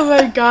 Oh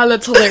my God,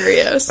 that's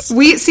hilarious.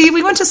 We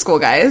went to school,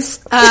 guys.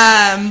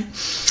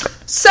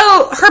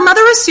 So her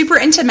mother was super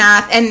into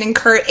math, and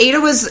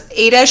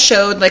Ada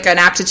showed like an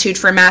aptitude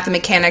for math and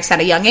mechanics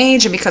at a young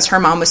age, and because her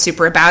mom was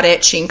super about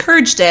it, she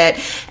encouraged it.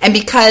 And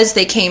because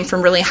they came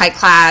from really high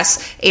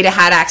class, Ada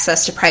had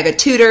access to private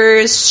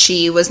tutors.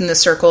 She was in the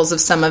circles of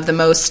some of the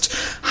most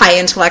high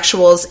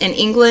intellectuals in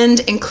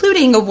England,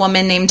 including a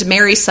woman named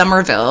Mary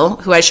Somerville,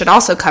 who I should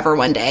also cover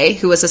one day,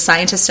 who was a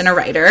scientist and a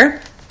writer.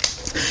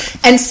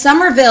 And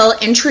Somerville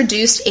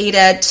introduced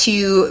Ada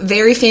to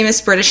very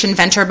famous British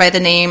inventor by the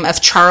name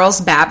of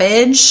Charles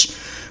Babbage,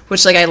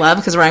 which, like, I love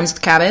because it rhymes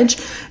with cabbage.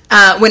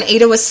 When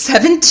Ada was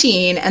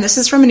 17, and this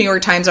is from a New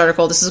York Times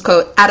article, this is a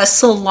quote, at a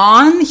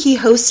salon he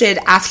hosted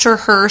after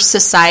her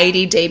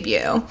Society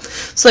debut.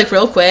 So, like,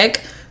 real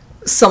quick,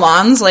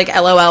 salons, like,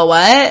 LOL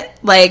what?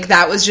 Like,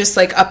 that was just,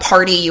 like, a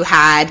party you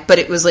had, but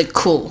it was, like,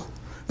 cool.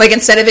 Like,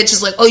 instead of it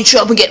just like, oh, you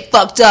show up and get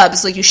fucked up,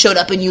 it's like you showed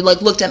up and you,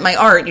 like, looked at my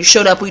art. You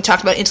showed up, we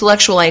talked about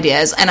intellectual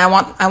ideas, and I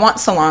want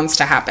salons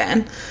to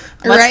happen.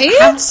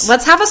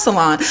 Let's have a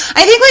salon.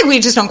 I think, like, we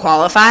just don't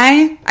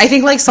qualify. I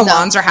think, like,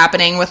 salons are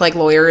happening with, like,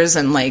 lawyers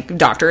and, like,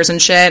 doctors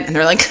and shit, and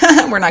they're like,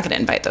 we're not going to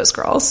invite those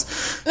girls.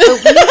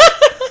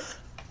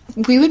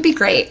 We would be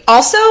great.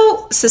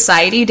 Also,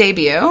 Society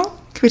debut.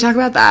 Can we talk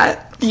about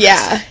that?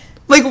 Yeah.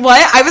 Like,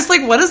 what? I was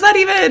like, what is that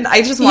even?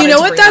 I just wanted to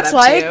bring that up. You know what that's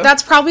like? Too.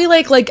 That's probably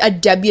like a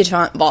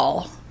debutante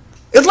ball.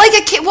 It's like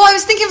I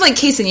was thinking of, like,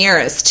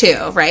 quinceañeras,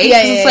 too, right?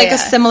 Yeah, it's like a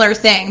similar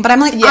thing. But I'm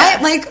like,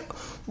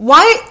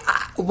 why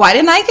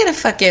didn't I get a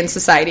fucking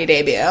Society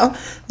debut?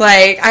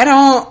 Like, I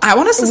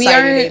want a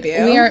Society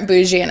debut. We aren't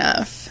bougie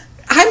enough.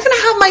 I'm going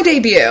to have my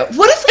debut.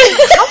 What if,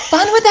 how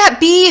fun would that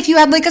be if you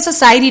had, like, a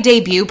Society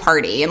debut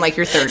party in, like,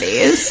 your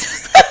 30s?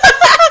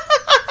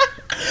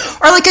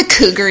 Or, like, a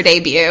cougar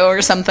debut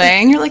or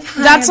something. You're like,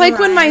 hi, that's like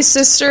when my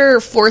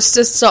sister forced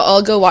us to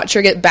all go watch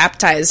her get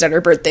baptized at her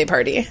birthday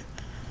party.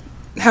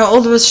 How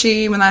old was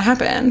she when that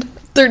happened?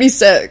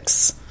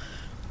 36.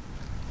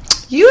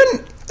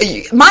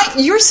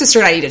 Your sister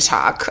and I need to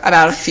talk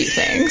about a few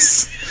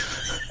things.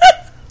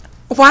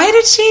 Why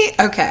did she...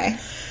 Okay.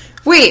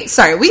 Wait,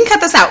 sorry, we can cut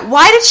this out.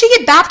 Why did she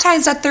get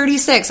baptized at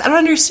 36? I don't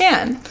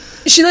understand.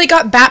 She, like,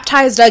 got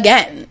baptized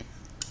again.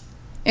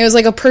 It was,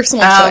 like, a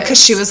personal choice. Oh,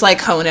 because she was, like,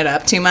 hoeing it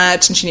up too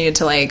much and she needed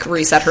to, like,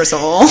 reset her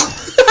soul.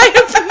 I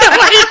have no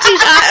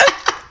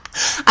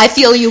idea. I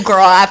feel you,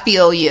 girl. I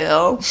feel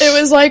you. It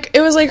was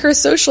like her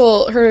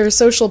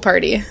social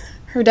party,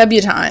 her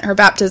debutante, her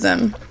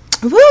baptism.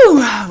 Woo!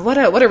 What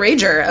a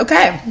rager.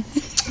 Okay.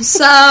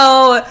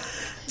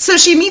 So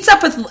she meets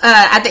up with,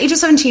 at the age of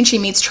 17, she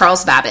meets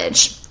Charles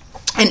Babbage.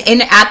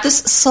 And at this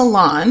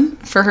salon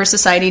for her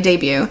Society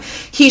debut,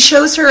 he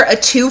shows her a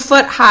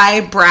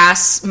 2-foot-high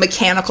brass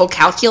mechanical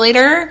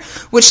calculator,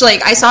 which,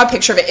 like, I saw a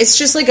picture of it. It's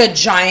just like a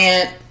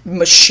giant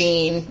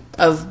machine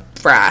of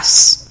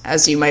brass,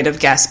 as you might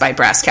have guessed by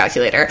brass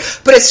calculator.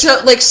 But it's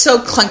so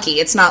clunky.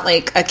 It's not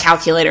like a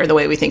calculator the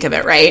way we think of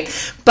it, right?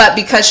 But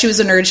because she was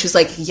a nerd, she was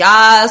like,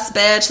 yes,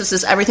 bitch, this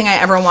is everything I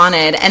ever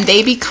wanted. And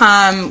they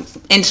become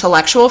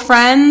intellectual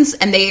friends,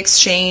 and they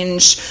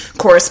exchange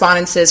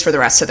correspondences for the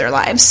rest of their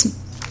lives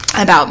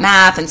about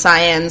math and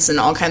science and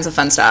all kinds of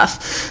fun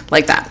stuff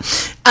like that.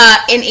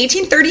 In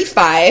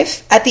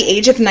 1835, at the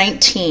age of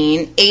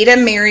 19, Ada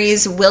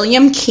marries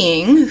William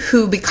King,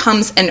 who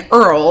becomes an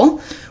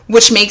earl,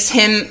 which makes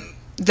him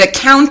the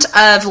Count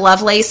of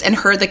Lovelace and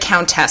her the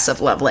Countess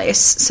of Lovelace.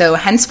 So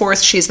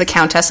henceforth, she's the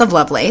Countess of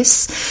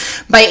Lovelace.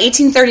 By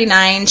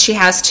 1839, she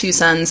has 2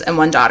 sons and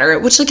 1 daughter,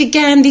 which, like,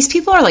 again, these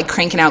people are, like,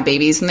 cranking out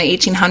babies in the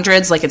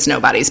 1800s like it's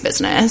nobody's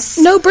business.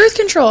 No birth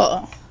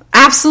control.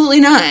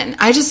 Absolutely none.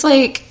 I just,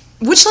 like...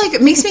 Which, like,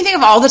 makes me think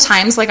of all the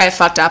times, like, I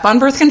fucked up on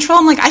birth control.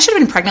 I'm like, I should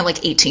have been pregnant,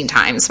 like, 18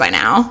 times by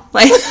now.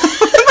 Like,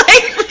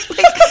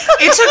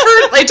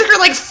 it took her,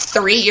 like,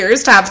 3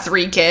 years to have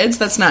 3 kids.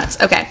 That's nuts.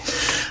 Okay.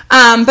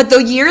 But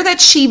the year that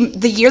she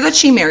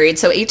married,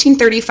 so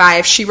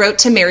 1835, she wrote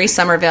to Mary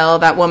Somerville,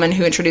 that woman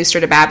who introduced her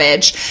to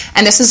Babbage.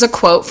 And this is a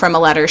quote from a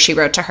letter she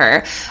wrote to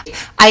her.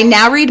 I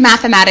now read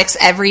mathematics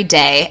every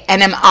day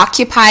and am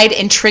occupied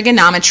in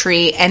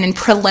trigonometry and in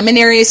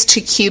preliminaries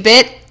to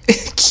cubic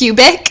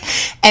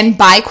and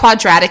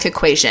biquadratic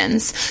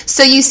equations.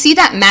 So you see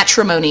that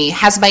matrimony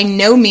has by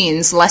no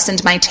means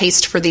lessened my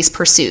taste for these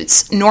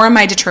pursuits, nor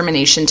my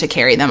determination to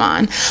carry them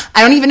on.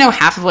 I don't even know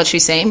half of what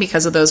she's saying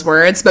because of those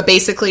words, but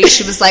basically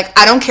she was like,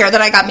 I don't care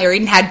that I got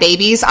married and had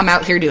babies, I'm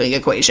out here doing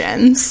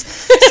equations.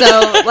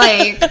 So,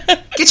 like,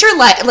 get your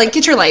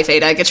life,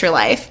 Ada, get your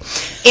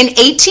life. In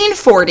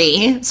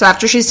 1840, so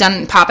after she's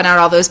done popping out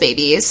all those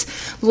babies,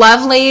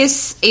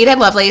 Ada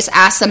Lovelace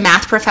asks a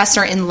math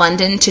professor in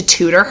London to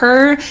tutor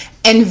her,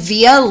 and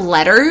via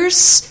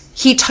letters,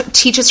 he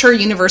teaches her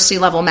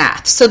university-level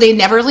math. So they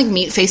never, like,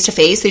 meet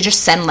face-to-face. They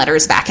just send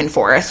letters back and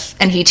forth,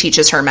 and he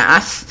teaches her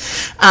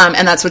math.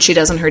 And that's what she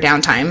does in her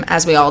downtime,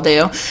 as we all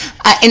do.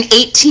 In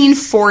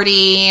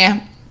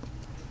 1840...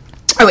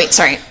 Oh, wait,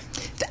 sorry.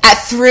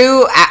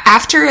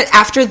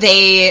 After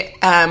they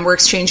were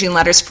exchanging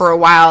letters for a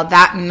while,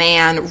 that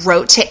man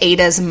wrote to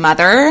Ada's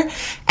mother,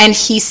 and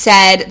he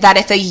said that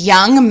if a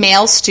young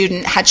male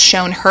student had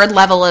shown her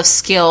level of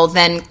skill,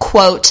 then,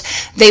 quote,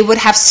 they would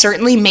have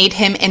certainly made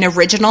him an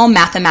original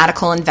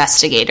mathematical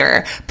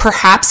investigator,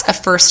 perhaps a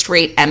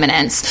first-rate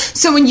eminence.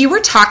 So when you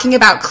were talking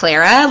about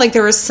Clara, like,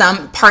 there was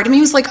some part of me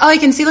was like, oh, I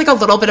can see, like, a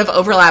little bit of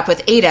overlap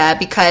with Ada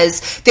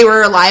because they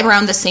were alive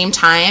around the same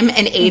time,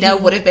 and Ada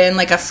would have been,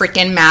 like, a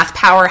freaking math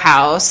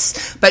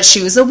powerhouse, but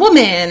she was a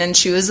woman and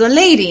she was a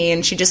lady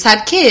and she just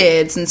had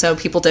kids, and so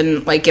people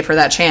didn't, like, give her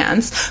that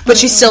chance, but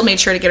she still made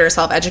sure to get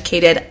herself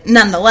educated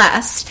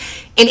nonetheless.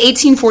 In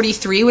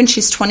 1843, when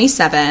she's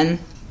 27,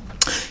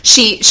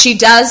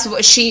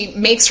 She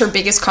makes her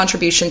biggest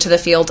contribution to the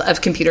field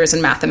of computers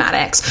and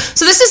mathematics.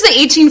 So this is the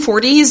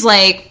 1840s,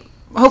 like,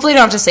 hopefully I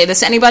don't have to say this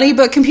to anybody,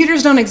 but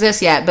computers don't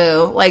exist yet,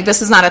 boo. Like,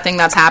 this is not a thing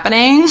that's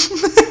happening.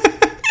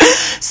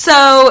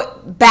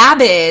 So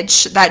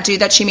Babbage, that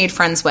dude that she made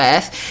friends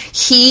with,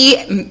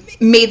 he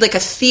made like a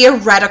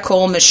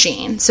theoretical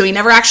machine. So he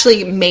never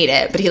actually made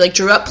it, but he like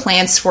drew up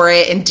plans for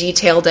it and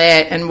detailed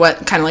it and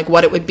what kind of like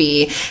what it would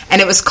be.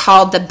 And it was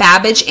called the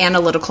Babbage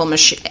Analytical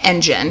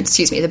Engine.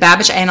 The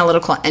Babbage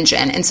Analytical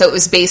Engine. And so it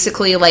was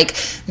basically like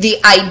the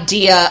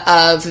idea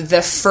of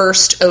the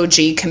first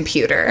OG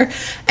computer.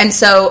 And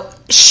so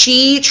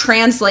she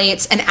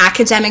translates an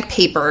academic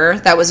paper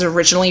that was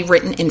originally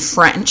written in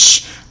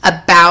French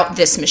about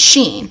this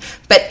machine.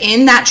 But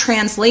in that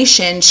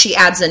translation, she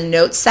adds a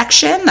notes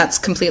section that's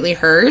completely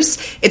hers.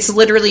 It's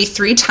literally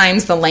 3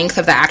 times the length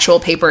of the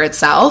actual paper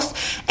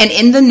itself. And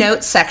in the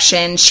notes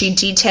section, she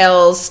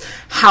details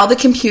how the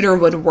computer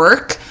would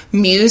work,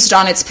 mused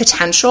on its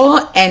potential,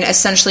 and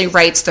essentially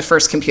writes the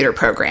first computer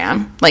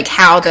program, like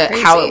how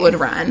it would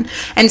run.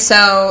 And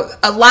so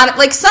a lot of,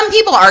 like, some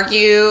people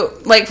argue,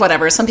 like,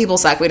 whatever, some people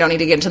suck, we don't need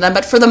to get into them,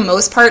 but for the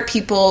most part,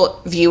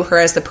 people view her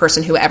as the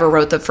person who ever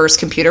wrote the first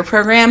computer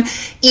program,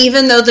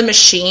 even though the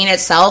machine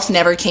itself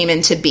never came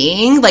into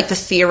being. Like, the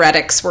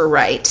theoretics were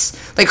right.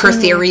 Like, her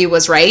theory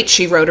was right.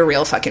 She wrote a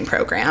real fucking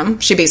program.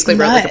 She basically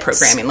wrote like a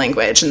programming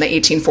language in the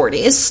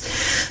 1840s.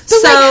 But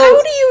so, like,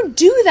 how do you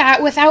do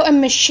that without a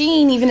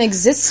machine even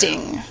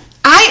existing?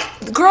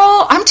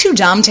 I'm too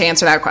dumb to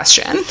answer that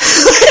question.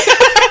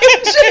 I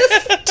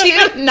just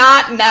do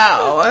not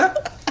know.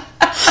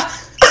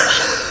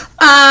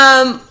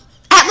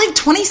 At like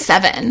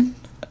 27.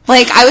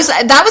 Like,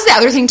 that was the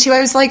other thing too. I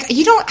was like,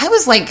 I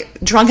was like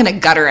drunk in a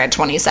gutter at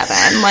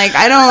 27. Like,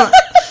 I don't,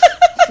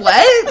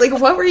 what?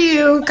 Like, what were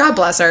you? God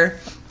bless her.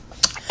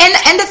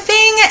 And the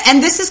thing,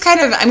 and this is kind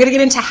of, I'm going to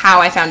get into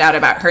how I found out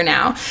about her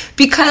now,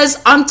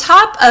 because on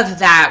top of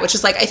that, which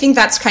is like, I think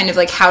that's kind of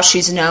like how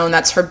she's known,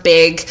 that's her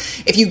big,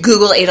 if you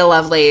Google Ada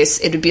Lovelace,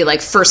 it would be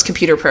like first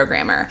computer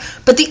programmer.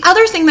 But the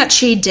other thing that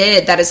she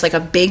did that is like a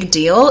big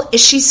deal is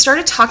she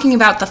started talking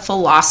about the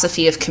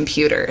philosophy of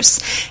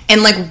computers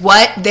and like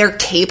what they're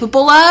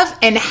capable of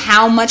and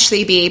how much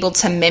they'd be able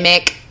to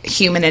mimic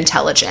human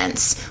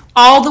intelligence.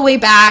 All the way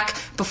back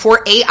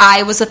before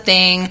AI was a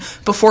thing,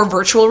 before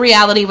virtual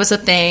reality was a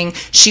thing,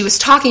 she was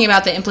talking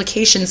about the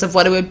implications of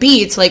what it would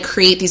be to like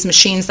create these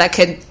machines that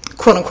could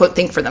quote unquote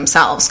think for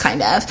themselves,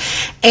 kind of.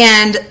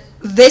 And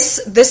this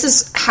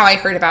is how I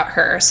heard about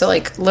her. So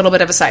like a little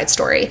bit of a side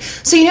story.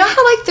 So you know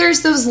how like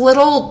there's those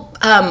little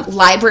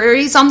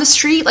libraries on the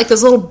street, like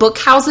those little book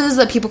houses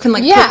that people can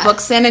like put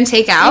books in and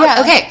take out?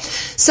 Yeah. Okay.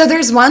 So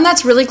there's one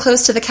that's really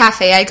close to the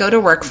cafe I go to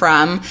work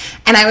from.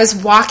 And I was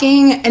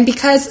walking, and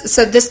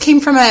so this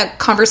came from a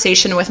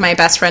conversation with my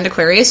best friend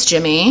Aquarius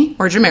Jimmy,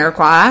 or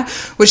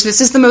Jamiroquai, which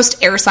this is the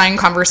most air sign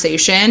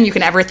conversation you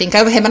can ever think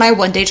of. Him and I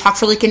one day talked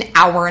for like an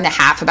hour and a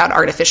half about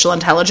artificial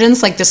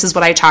intelligence. Like, this is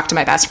what I talked to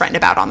my best friend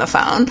about on the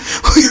phone.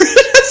 We were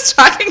just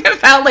talking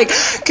about like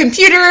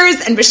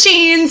computers and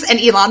machines and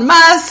Elon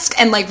Musk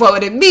and like what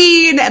would it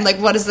mean and like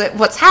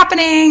what's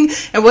happening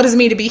and what does it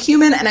mean to be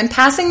human. And I'm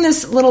passing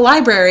this little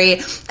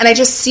library and I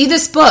just see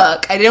this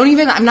book.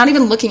 I'm not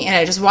even looking in it.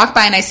 I just walk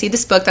by and I see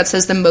this book that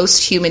says The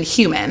Most Human.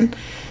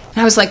 And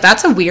I was like,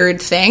 that's a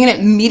weird thing. And it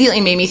immediately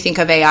made me think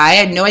of AI. I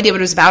had no idea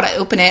what it was about. I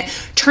open it.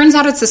 Turns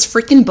out it's this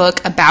freaking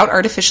book about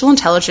artificial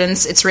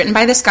intelligence. It's written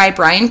by this guy,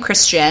 Brian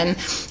Christian.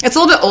 It's a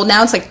little bit old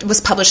now. It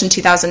was published in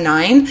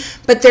 2009.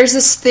 But there's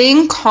this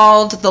thing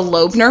called the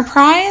Loebner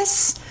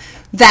Prize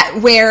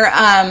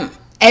where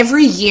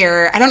every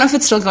year, I don't know if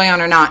it's still going on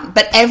or not,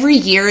 but every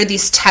year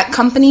these tech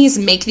companies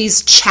make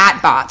these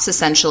chat bots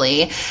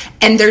essentially.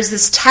 And there's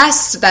this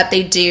test that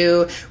they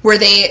do where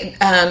they,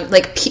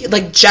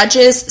 like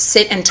judges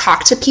sit and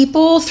talk to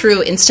people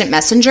through instant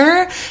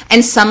messenger.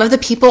 And some of the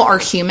people are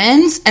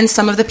humans and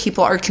some of the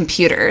people are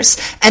computers.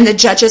 And the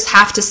judges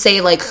have to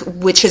say like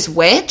which is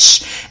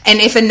which. And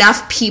if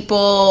enough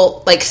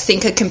people like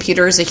think a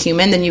computer is a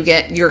human, then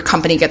your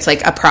company gets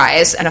like a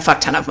prize and a fuck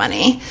ton of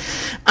money.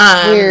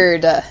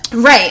 Weird.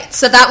 Right.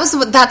 So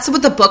that's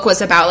what the book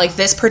was about. Like,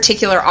 this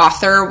particular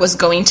author was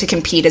going to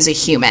compete as a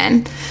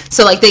human.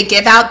 So like they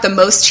give out the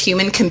most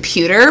human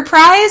computer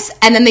prize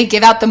and then they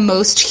give out the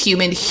most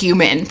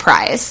human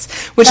prize,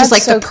 which is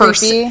like so the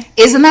person. Creepy.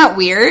 Isn't that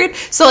weird?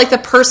 So like the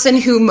person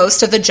who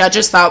most of the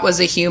judges thought was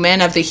a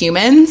human of the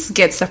humans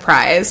gets the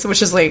prize,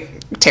 which is like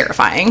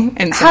terrifying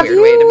in some weird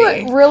way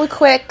to me. Real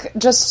quick,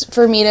 just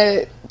for me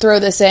to throw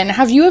this in,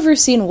 have you ever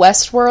seen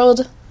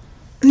Westworld?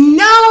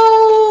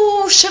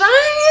 No. Should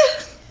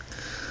I?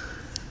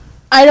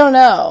 I don't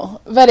know,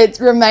 but it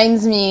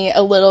reminds me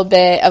a little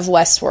bit of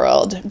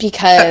Westworld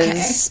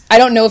because I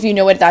don't know if you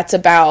know what that's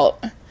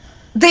about.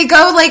 They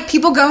go like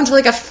people go into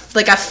like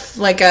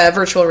a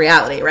virtual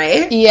reality,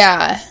 right?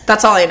 Yeah,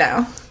 that's all I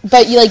know.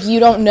 But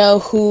you don't know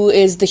who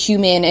is the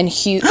human and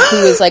who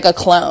is like a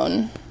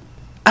clone.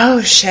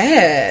 Oh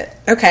shit!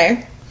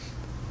 Okay.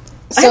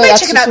 I might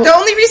check it out. The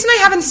only reason I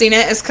haven't seen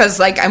it is because,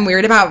 like, I'm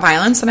weird about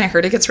violence, and I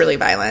heard it gets really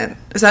violent.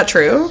 Is that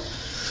true?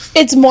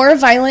 It's more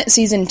violent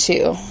season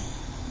 2.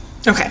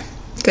 Okay.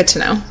 Good to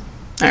know.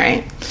 All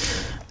right.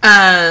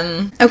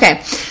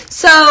 Okay.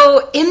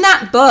 So, in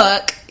that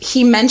book,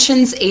 he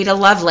mentions Ada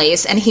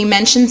Lovelace, and he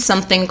mentions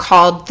something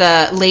called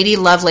the Lady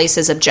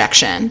Lovelace's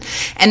Objection.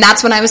 And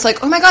that's when I was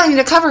like, oh my God, I need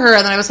to cover her.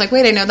 And then I was like,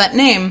 wait, I know that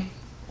name.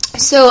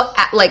 So,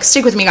 like,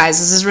 stick with me, guys.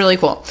 This is really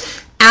cool.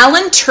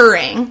 Alan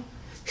Turing,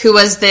 who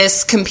was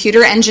this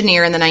computer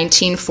engineer in the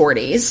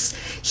 1940s.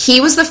 He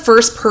was the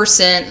first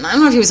person, I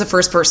don't know if he was the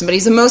first person, but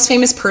he's the most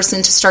famous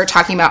person to start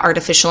talking about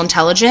artificial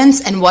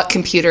intelligence and what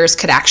computers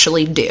could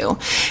actually do.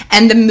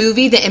 And the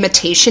movie The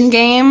Imitation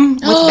Game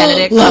with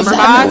Benedict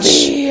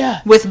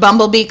Cumberbatch, with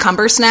Bumblebee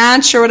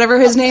Cumbersnatch or whatever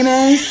his name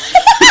is.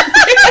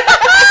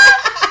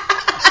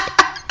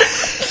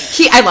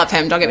 I love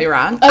him, don't get me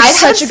wrong. That's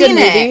such a good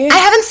movie. I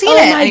haven't seen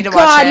it. I need to watch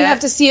it. Oh my God, you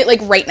have to see it,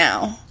 like, right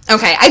now.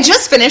 Okay, I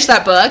just finished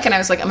that book, and I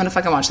was like, I'm going to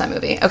fucking watch that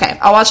movie. Okay,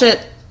 I'll watch it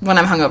when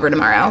I'm hungover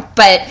tomorrow.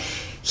 But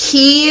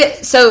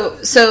so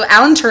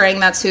Alan Turing,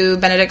 that's who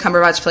Benedict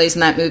Cumberbatch plays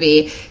in that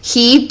movie,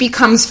 he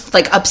becomes,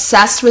 like,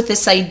 obsessed with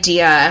this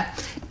idea,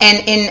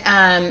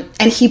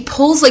 and he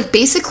pulls, like,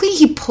 basically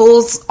he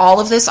pulls all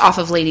of this off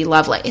of Lady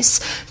Lovelace,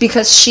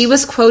 because she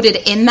was quoted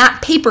in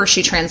that paper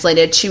she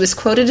translated, she was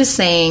quoted as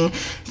saying,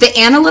 the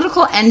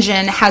analytical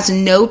engine has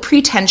no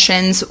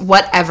pretensions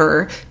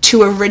whatever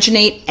to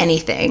originate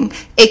anything.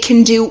 It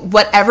can do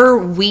whatever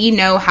we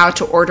know how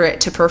to order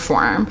it to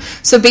perform.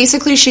 So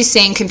basically she's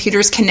saying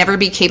computers can never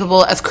be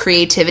capable of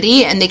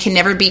creativity, and they can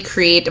never be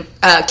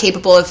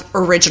capable of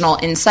original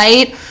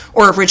insight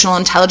or original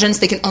intelligence.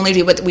 They can only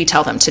do what we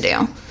tell them to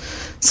do.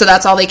 So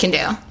that's all they can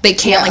do. They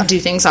can't, like, do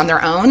things on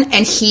their own.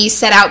 And he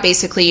set out,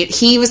 basically,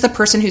 he was the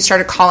person who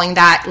started calling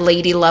that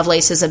Lady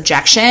Lovelace's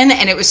Objection,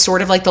 and it was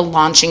sort of like the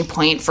launching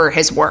point for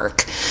his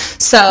work.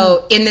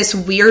 So in this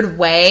weird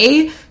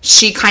way,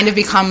 she kind of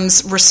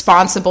becomes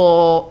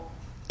responsible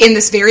in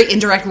this very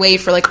indirect way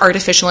for, like,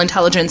 artificial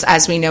intelligence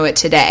as we know it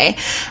today.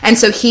 And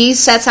so he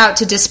sets out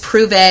to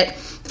disprove it.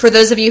 For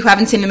those of you who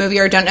haven't seen the movie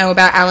or don't know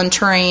about Alan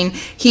Turing,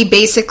 he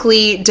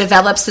basically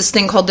develops this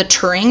thing called the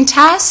Turing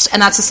test, and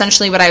that's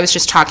essentially what I was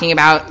just talking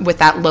about with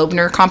that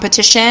Loebner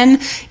competition.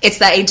 It's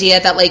the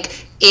idea that,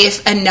 like,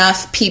 if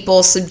enough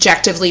people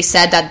subjectively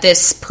said that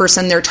this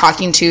person they're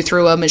talking to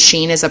through a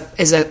machine is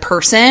a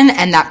person,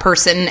 and that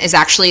person is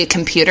actually a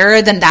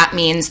computer, then that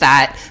means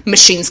that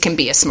machines can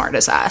be as smart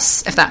as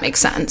us, if that makes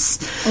sense.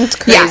 That's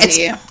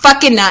crazy. Yeah, it's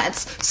fucking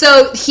nuts.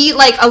 So he,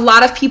 like, a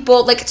lot of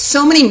people, like,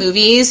 so many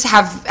movies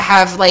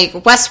have like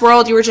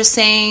Westworld, you were just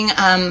saying,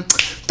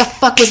 the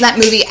fuck was that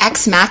movie,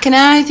 Ex Machina,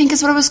 I think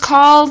is what it was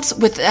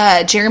called, with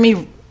Jeremy,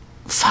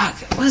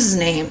 what was his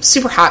name?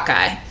 Super hot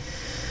guy.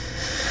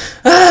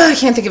 I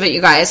can't think of it, you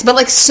guys. But,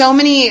 like, so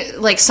many,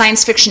 like,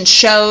 science fiction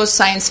shows,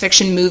 science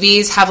fiction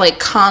movies have, like,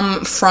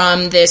 come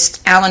from this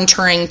Alan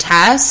Turing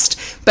test.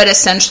 But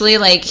essentially,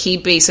 like, he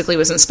basically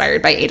was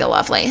inspired by Ada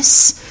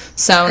Lovelace.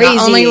 So not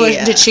only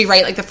did she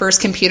write, like, the first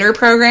computer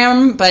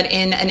program, but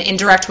in an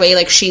indirect way,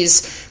 like,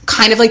 she's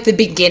kind of like the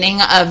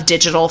beginning of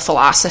digital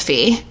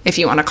philosophy, if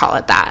you want to call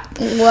it that.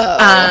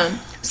 Whoa.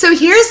 So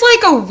here's,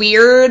 like, a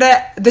weird,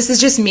 this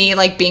is just me,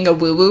 like, being a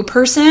woo-woo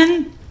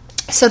person.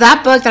 So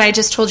that book that I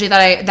just told you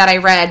that I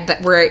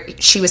read, where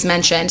she was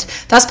mentioned,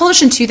 that was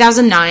published in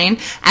 2009.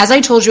 As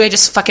I told you, I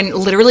just fucking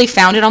literally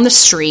found it on the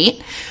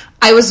street.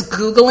 I was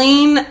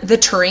Googling the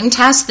Turing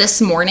test this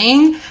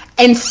morning,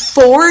 and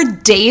 4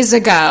 days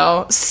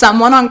ago,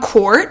 someone on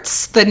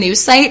Quartz, the news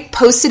site,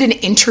 posted an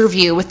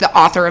interview with the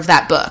author of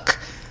that book.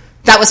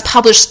 That was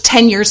published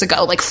 10 years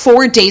ago. Like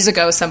 4 days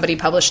ago, somebody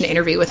published an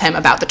interview with him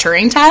about the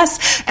Turing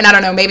test. And I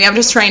don't know, maybe I'm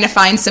just trying to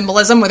find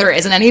symbolism where there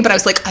isn't any, but I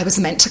was like, I was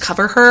meant to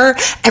cover her.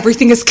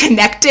 Everything is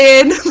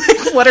connected.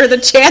 Like, what are the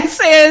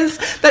chances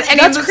that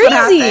any of this would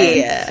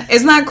happen?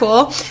 Isn't that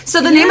cool?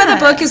 So the name of the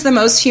book is The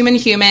Most Human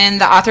Human.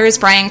 The author is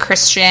Brian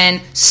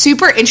Christian.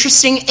 Super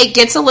interesting. It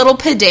gets a little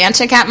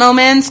pedantic at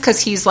moments because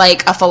he's,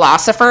 like, a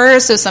philosopher.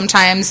 So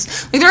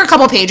sometimes, like, there are a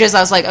couple pages I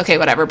was like, okay,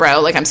 whatever,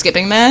 bro. Like, I'm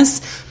skipping this.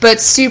 But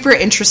super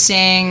interesting.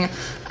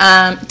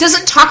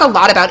 Doesn't talk a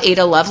lot about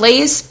Ada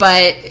Lovelace,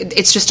 but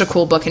it's just a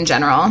cool book in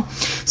general.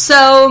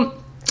 So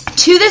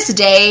to this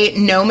day,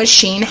 no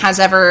machine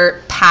has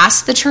ever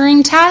passed the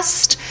Turing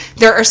test.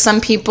 There are some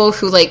people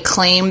who, like,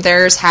 claim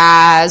theirs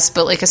has,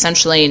 but, like,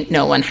 essentially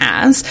no one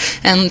has.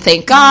 And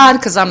thank God,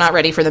 because I'm not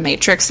ready for the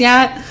Matrix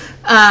yet.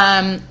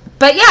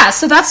 But yeah,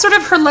 so that's sort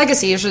of her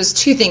legacy. She was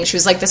two things. She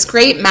was, like, this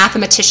great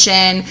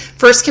mathematician,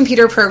 first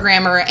computer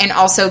programmer, and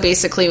also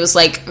basically was,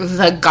 like,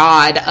 the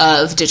god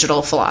of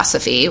digital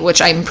philosophy,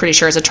 which I'm pretty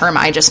sure is a term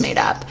I just made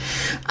up.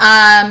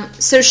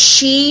 So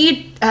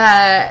she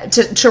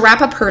to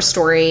wrap up her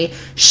story,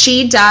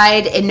 she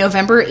died in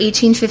November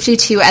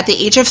 1852 at the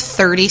age of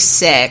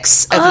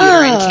 36 of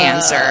uterine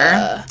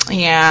cancer.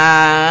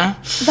 Yeah.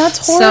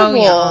 That's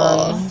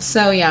horrible.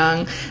 So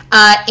young.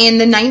 In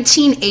the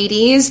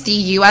 1980s, the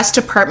U.S.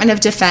 Department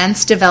of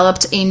Defense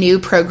developed a new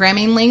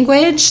programming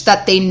language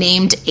that they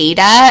named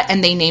Ada,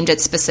 and they named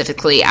it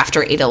specifically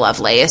after Ada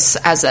Lovelace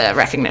as a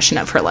recognition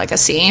of her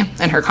legacy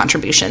and her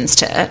contributions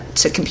to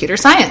computer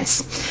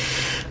science.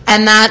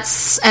 And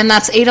that's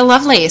Ada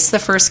Lovelace, the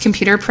first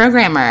computer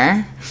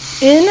programmer.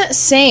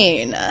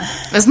 Insane.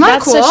 Isn't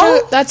that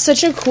cool? That's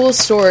such a cool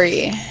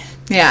story.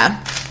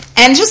 Yeah.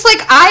 And just, like,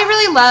 I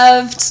really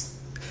loved...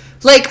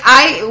 Like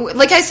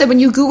I said, when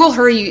you Google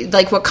her,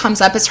 what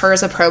comes up is her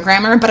as a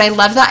programmer, but I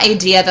love the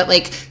idea that,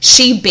 like,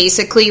 she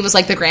basically was,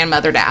 like, the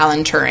grandmother to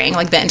Alan Turing,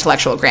 like, the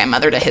intellectual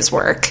grandmother to his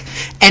work.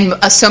 And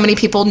so many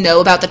people know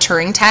about the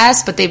Turing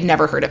test, but they've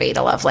never heard of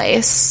Ada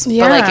Lovelace.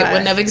 Yeah. But, like, it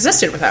wouldn't have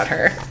existed without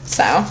her.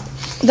 So...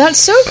 That's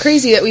so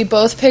crazy that we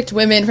both picked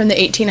women from the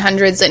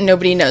 1800s that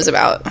nobody knows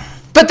about.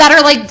 But that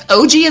are, like,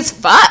 OG as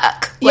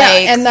fuck.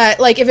 Yeah, and that,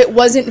 like, if it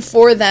wasn't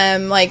for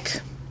them, like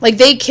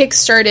they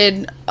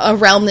kickstarted a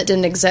realm that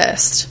didn't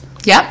exist.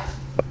 Yep.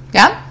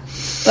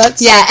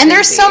 That's and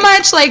there's so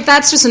much, like,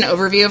 that's just an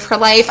overview of her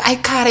life.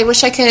 I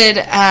wish I could,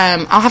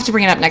 I'll have to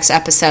bring it up next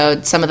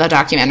episode, some of the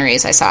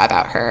documentaries I saw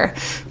about her.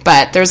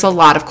 But there's a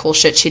lot of cool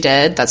shit she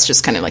did. That's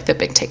just kind of, like, the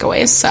big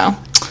takeaways, so...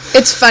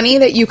 It's funny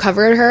that you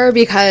covered her,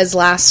 because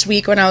last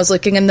week when I was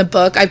looking in the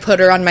book, I put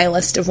her on my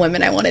list of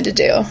women I wanted to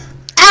do.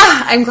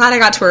 I'm glad I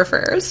got to her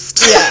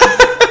first. Yeah.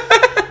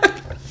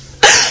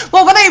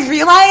 Well, when I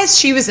realized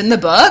she was in the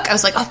book, I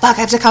was like, oh, fuck,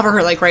 I have to cover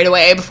her, like, right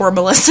away before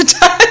Melissa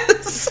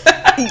does.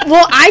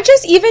 Well,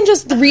 even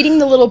just reading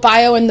the little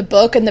bio in the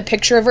book and the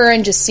picture of her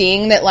and just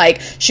seeing that,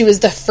 like, she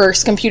was the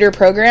first computer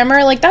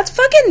programmer, like, that's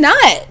fucking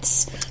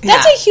nuts.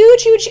 That's a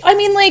huge, I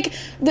mean, like,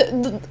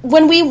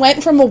 when we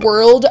went from a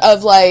world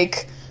of,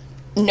 like,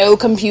 no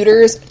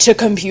computers to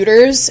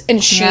computers,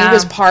 and she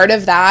was part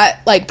of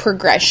that, like,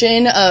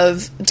 progression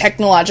of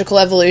technological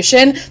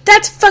evolution,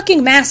 that's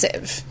fucking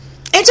massive.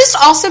 It just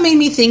also made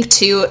me think,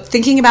 too,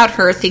 thinking about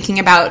her, thinking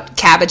about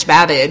Cabbage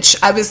Babbage.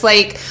 I was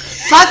like,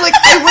 fuck, like,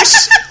 I wish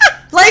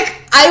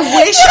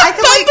I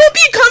could, like...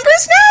 Bumblebee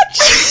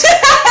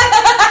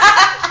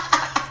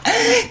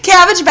Cumbersnatch?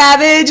 Cabbage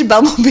Babbage,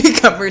 Bumblebee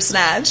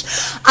Cumbersnatch.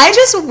 I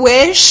just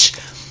wish...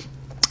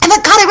 And,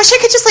 like, God, I wish I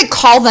could just, like,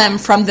 call them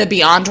from the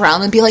Beyond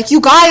realm and be like, you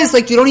guys,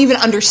 like, you don't even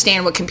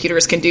understand what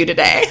computers can do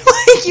today.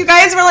 Like, you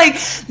guys were, like,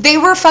 they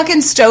were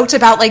fucking stoked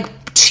about, like,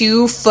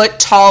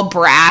 2-foot-tall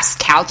brass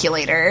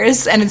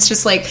calculators, and it's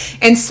just like,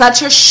 in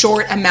such a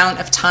short amount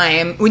of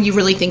time, when you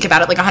really think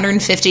about it, like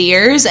 150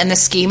 years, and the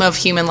scheme of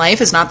human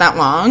life is not that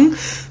long,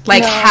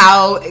 like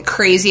how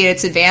crazy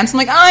it's advanced. I'm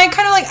like,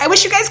 I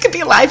wish you guys could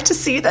be alive to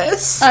see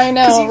this. I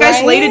know, because you guys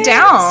right? laid it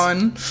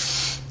down.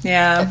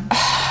 Yeah.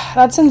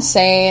 That's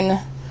insane.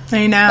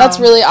 I know. That's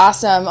really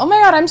awesome. Oh my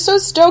god, I'm so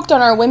stoked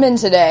on our women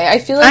today. I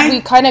feel like we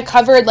kind of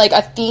covered, like,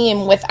 a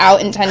theme without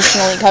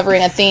intentionally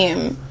covering a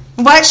theme.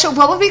 What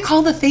would we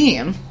call the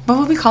theme? What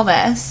would we call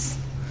this?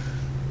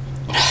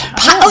 You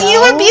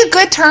know what would be a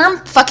good term?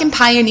 Fucking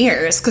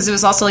pioneers, because it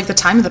was also, like, the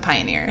time of the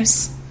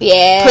pioneers.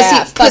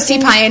 Yeah. Pussy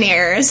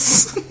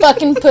pioneers.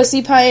 Fucking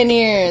pussy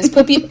pioneers.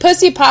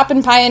 Pussy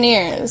poppin'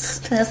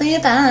 pioneers. Pussy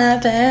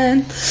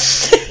poppin'.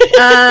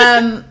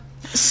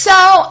 So,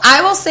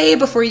 I will say,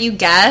 before you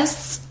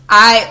guess,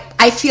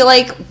 I feel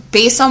like,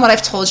 based on what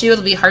I've told you,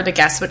 it'll be hard to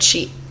guess what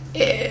she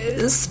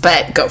is,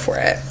 but go for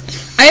it.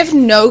 I have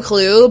no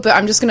clue, but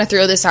I'm just going to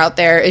throw this out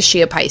there. Is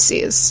she a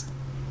Pisces?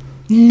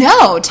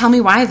 No. Tell me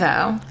why,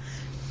 though.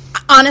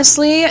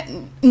 Honestly,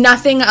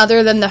 nothing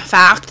other than the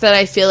fact that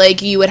I feel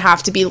like you would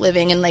have to be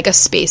living in, like, a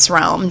space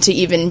realm to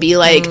even be,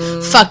 like,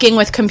 fucking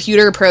with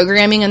computer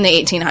programming in the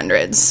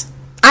 1800s.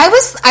 I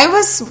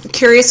was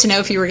curious to know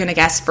if you were going to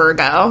guess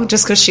Virgo,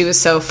 just because she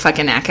was so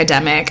fucking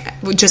academic,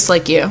 just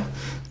like you.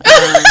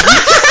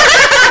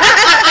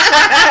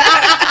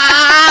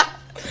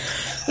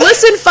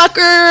 Listen,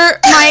 fucker,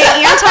 my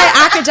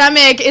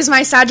anti-academic is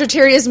my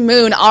Sagittarius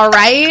moon, all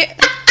right?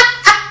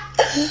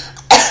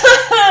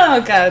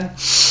 Oh, God.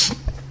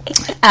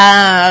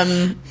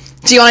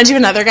 Do you want to do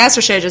another guess,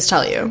 or should I just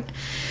tell you?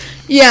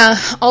 Yeah,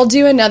 I'll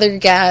do another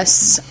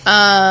guess.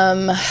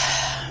 I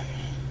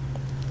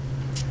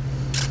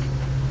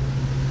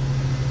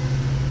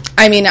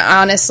mean,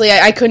 honestly,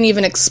 I couldn't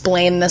even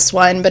explain this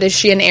one, but is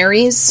she an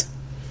Aries?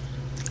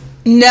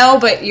 No,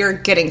 but you're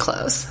getting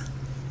close.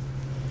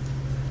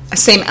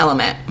 Same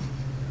element.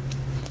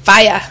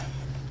 Fire.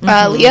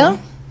 Leo?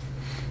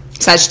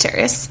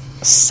 Sagittarius.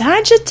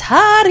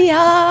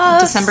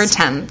 Sagittarius. December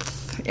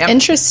 10th. Yep.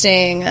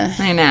 Interesting.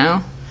 I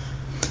know.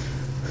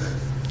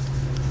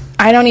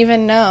 I don't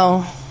even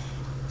know.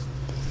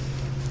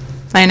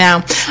 I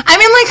know. I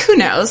mean, like, who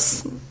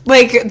knows?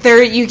 Like,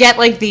 you get,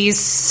 like, these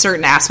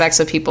certain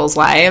aspects of people's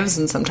lives,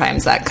 and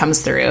sometimes that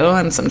comes through,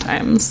 and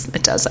sometimes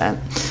it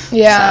doesn't.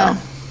 Yeah.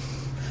 So.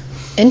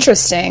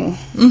 Interesting.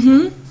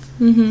 Mm-hmm.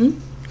 Mm-hmm.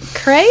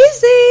 Crazy.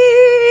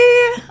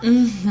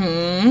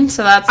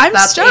 So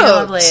that's stoked.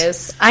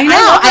 Lovelace. I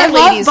know. I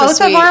love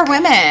both of our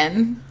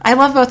women. I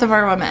love both of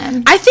our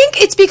women. I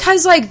think it's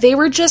because, like, they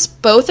were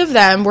just, both of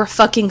them were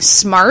fucking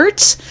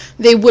smart.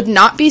 They would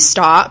not be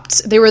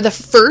stopped. They were the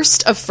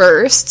first of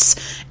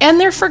firsts, and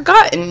they're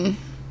forgotten.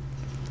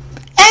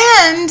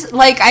 And,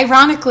 like,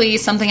 ironically,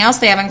 something else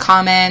they have in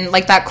common,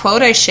 like that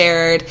quote I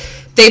shared,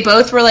 they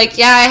both were like,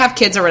 yeah, I have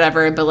kids or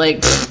whatever, but,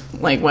 like,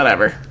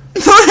 whatever.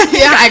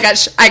 Yeah,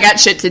 I got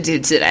shit to do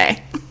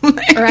today.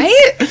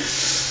 Right?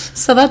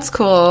 So that's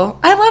cool.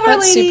 I love our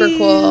ladies. That's super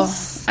cool.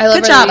 I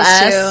love Good job,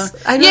 us too.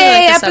 I really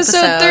Yay, like this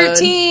episode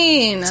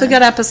 13. It's a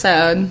good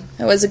episode.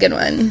 It was a good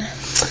one.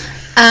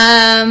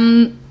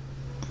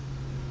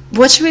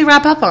 What should we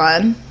wrap up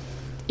on?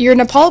 Your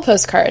Nepal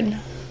postcard.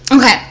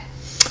 Okay.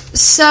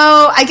 So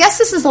I guess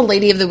this is a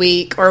lady of the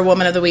week or a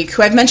woman of the week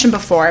who I've mentioned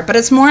before, but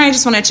it's more I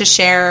just wanted to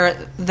share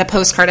the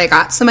postcard I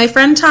got. So my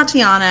friend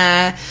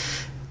Tatiana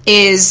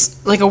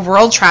is like a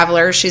world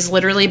traveler. She's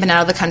literally been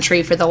out of the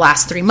country for the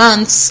last 3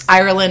 months.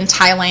 Ireland,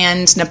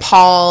 Thailand,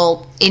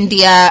 Nepal,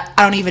 India. I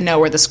don't even know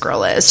where this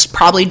girl is.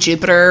 Probably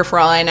Jupiter for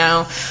all I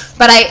know.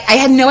 But I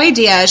had no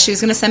idea she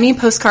was going to send me a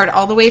postcard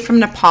all the way from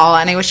Nepal,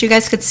 and I wish you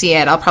guys could see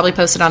it. I'll probably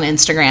post it on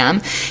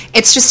Instagram.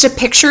 It's just a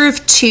picture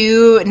of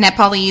two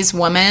Nepalese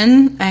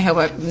women. I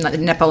hope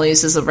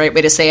Nepalese is the right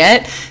way to say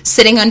it.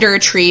 Sitting under a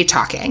tree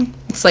talking.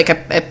 It's like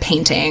a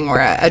painting or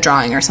a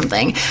drawing or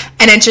something.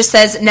 And it just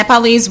says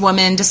Nepalese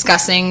woman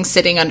discussing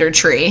sitting under a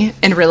tree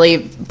in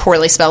really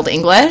poorly spelled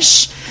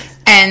English.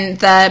 And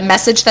the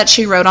message that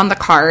she wrote on the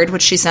card,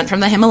 which she sent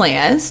from the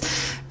Himalayas,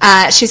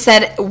 she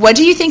said, "What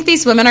do you think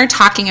these women are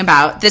talking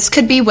about? This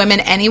could be women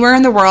anywhere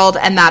in the world,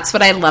 and that's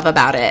what I love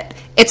about it.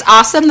 It's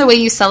awesome the way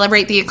you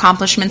celebrate the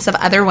accomplishments of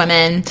other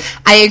women.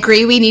 I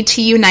agree we need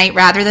to unite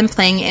rather than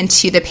playing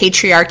into the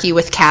patriarchy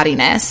with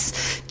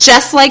cattiness.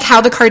 Just like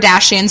how the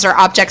Kardashians are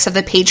objects of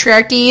the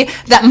patriarchy,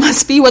 that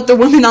must be what the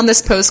women on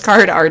this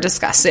postcard are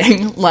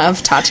discussing.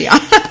 Love, Tatiana."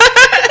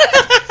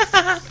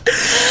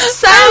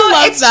 So I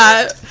love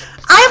that.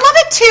 I love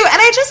it too,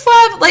 and I just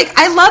love, like,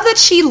 I love that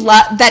she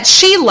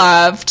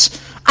loved.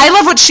 I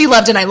love what she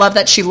loved, and I love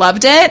that she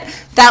loved it.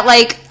 That,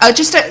 like,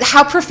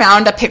 how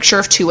profound a picture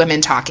of two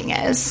women talking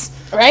is.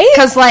 Right?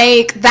 Because,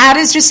 like, that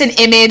is just an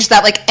image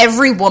that, like,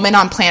 every woman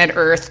on planet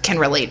Earth can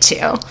relate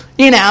to.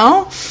 You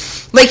know?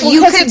 Like,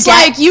 you could it's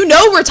like, you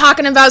know we're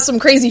talking about some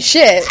crazy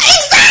shit.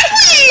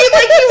 Exactly!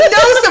 Like, you know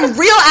some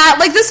real ass...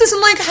 Like, this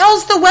isn't like,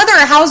 how's the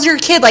weather? How's your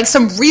kid? Like,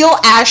 some real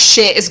ass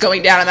shit is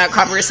going down in that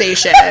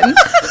conversation.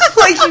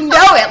 Like, you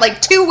know it. Like,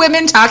 two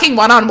women talking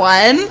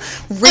one-on-one.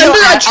 Real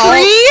under a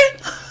tree?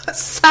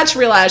 Such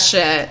real ass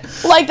shit.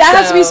 Like, that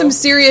has to be some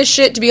serious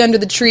shit to be under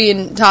the tree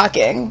and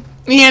talking.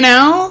 You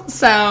know?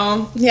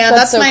 So, yeah,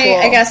 that's so my, cool.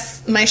 I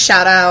guess, my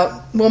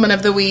shout-out. Woman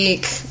of the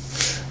week.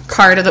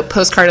 Postcard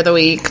of the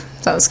week.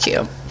 That was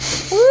cute.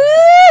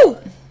 Woo!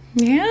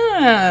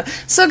 Yeah.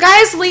 So,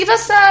 guys, leave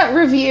us a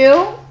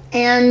review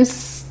and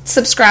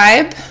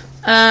subscribe.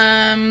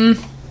 I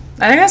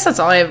guess that's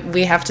all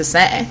we have to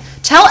say.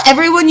 Tell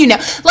everyone you know.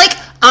 Like,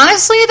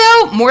 honestly,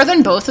 though, more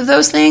than both of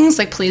those things,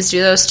 like, please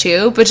do those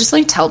too, but just,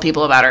 like, tell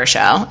people about our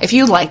show. If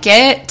you like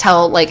it,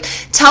 tell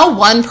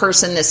one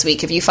person this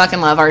week if you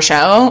fucking love our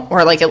show,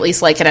 or, like, at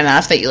least like it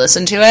enough that you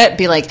listen to it.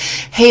 Be like,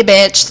 hey,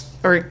 bitch,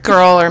 or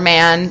girl, or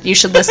man, you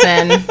should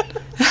listen.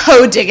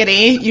 Oh,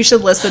 diggity, you should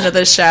listen to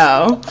this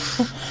show.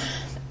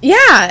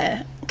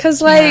 Yeah,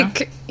 because,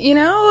 like, you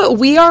know,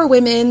 we are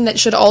women that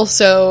should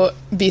also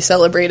be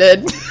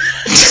celebrated. 13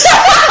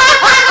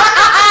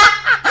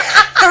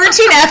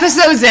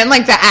 episodes in,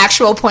 like, the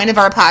actual point of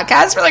our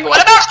podcast, we're like,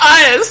 what about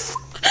us?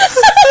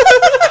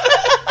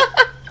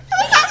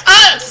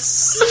 Us!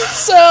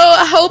 So,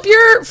 help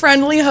your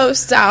friendly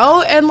hosts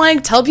out and,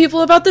 like, tell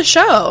people about the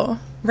show.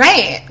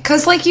 Right,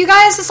 because, like, you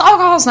guys, this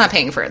alcohol's not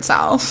paying for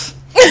itself.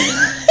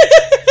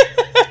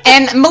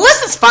 And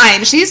Melissa's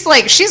fine. She's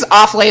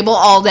off-label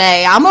all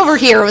day. I'm over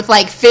here with,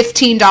 like,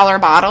 $15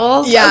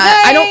 bottles. Yeah,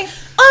 okay? I don't...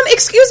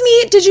 excuse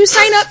me, did you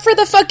sign up for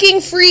the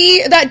fucking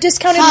that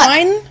discounted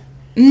wine?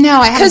 No,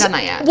 I haven't done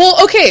that yet.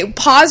 Well, okay,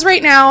 pause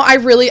right now. I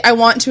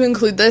want to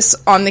include this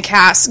on the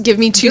cast. Give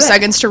me 2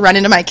 seconds to run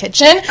into my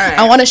kitchen. All right.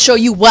 I want to show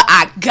you what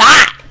I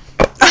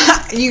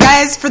got. You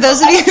guys, for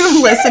those of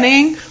you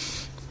listening...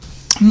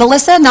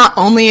 Melissa not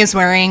only is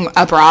wearing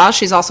a bra,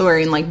 she's also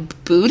wearing,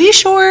 like, booty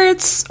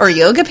shorts or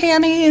yoga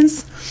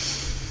panties.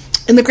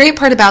 And the great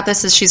part about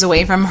this is she's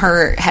away from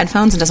her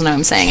headphones and doesn't know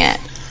I'm saying it.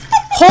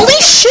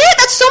 Holy shit,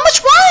 that's so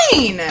much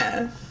wine!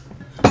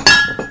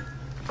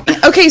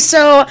 Okay,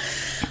 so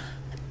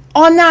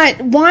on that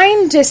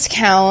wine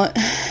discount,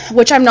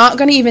 which I'm not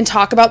going to even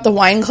talk about the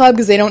wine club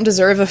because they don't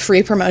deserve a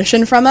free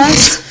promotion from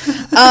us.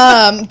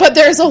 But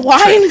there's a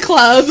wine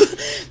club.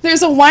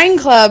 There's a wine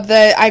club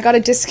that I got a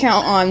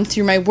discount on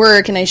through my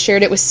work, and I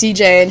shared it with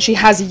CJ, and she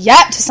has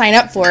yet to sign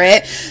up for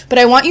it. But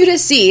I want you to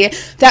see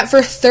that for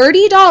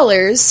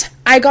 $30,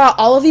 I got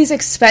all of these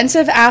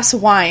expensive-ass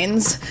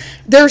wines.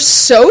 They're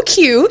so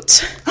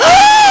cute.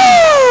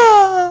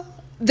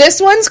 This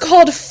one's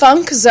called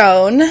Funk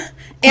Zone.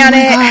 And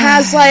it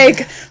has,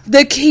 like,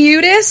 the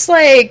cutest,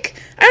 like,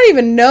 I don't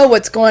even know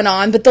what's going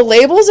on, but the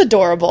label's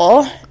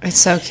adorable. It's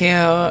so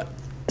cute.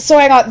 So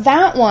I got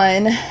that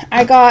one.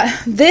 I got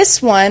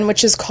this one,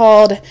 which is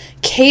called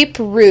Cape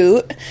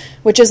Root,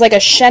 which is like a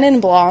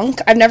Chenin Blanc.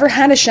 I've never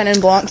had a Chenin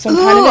Blanc, so I'm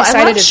kind of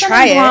excited to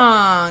try it.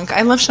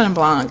 I love Chenin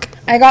Blanc.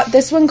 I got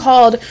this one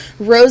called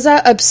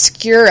Rosa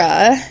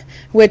Obscura,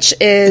 which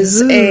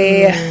is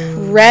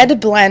a red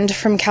blend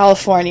from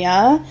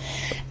California.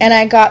 And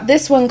I got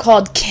this one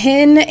called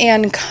Kin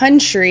and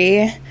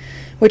Country,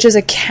 which is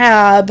a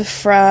cab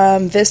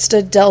from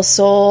Vista del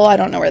Sol. I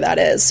don't know where that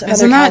is.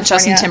 Isn't that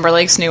Justin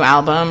Timberlake's new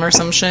album or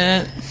some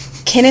shit?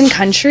 Kin and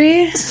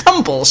Country?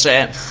 Some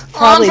bullshit.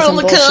 Probably I'm from some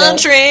the bullshit.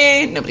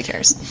 country. Nobody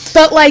cares.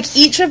 But, like,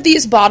 each of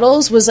these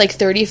bottles was, like,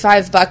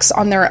 $35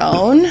 on their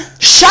own.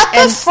 Shut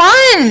the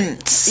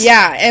front!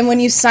 Yeah, and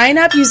when you sign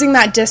up using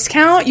that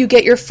discount, you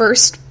get your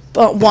first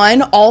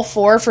one, all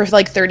four, for,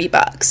 like,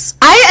 $30.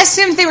 I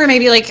assumed they were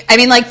maybe, like, I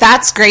mean, like,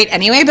 that's great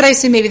anyway, but I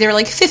assume maybe they were,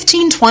 like,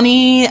 15,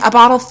 20, a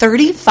bottle,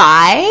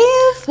 35?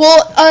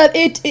 Well,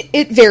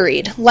 it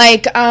varied.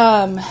 Like,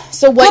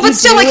 so what Well, but you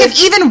still, do like,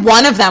 is- if even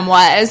one of them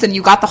was, and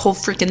you got the whole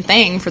freaking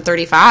thing for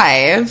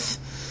 35...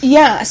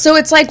 Yeah, so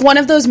it's like one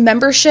of those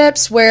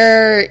memberships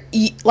where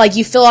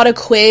you fill out a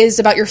quiz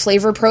about your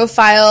flavor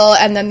profile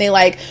and then they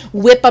like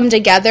whip them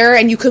together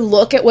and you can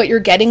look at what you're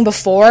getting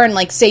before and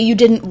like say you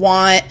didn't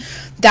want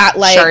that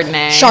like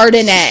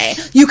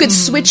Chardonnay. You could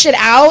switch it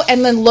out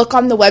and then look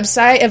on the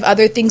website of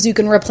other things you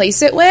can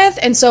replace it with.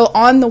 And so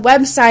on the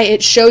website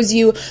it shows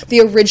you the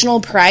original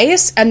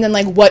price and then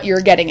like what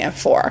you're getting it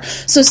for.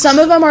 So some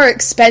of them are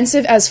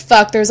expensive as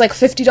fuck. There's like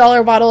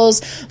 $50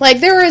 bottles.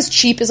 Like they're as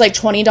cheap as like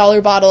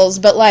 $20 bottles,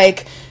 but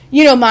like,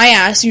 you know, my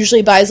ass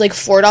usually buys like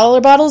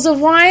 $4 bottles of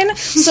wine.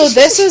 So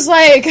this is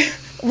like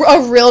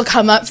a real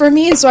come up for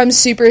me. So I'm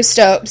super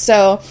stoked.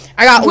 So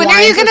I got When wine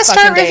are you going to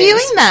start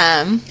reviewing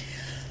them?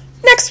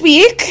 Next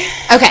week.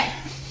 Okay.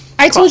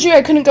 I told you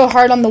I couldn't go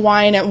hard on the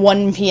wine at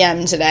 1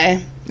 p.m.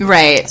 today.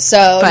 Right.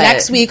 So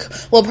next week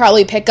we'll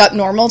probably pick up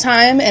normal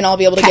time and I'll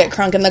be able to get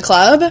crunk in the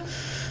club.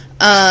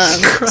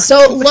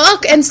 So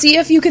look and see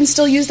if you can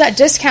still use that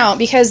discount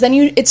because then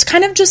it's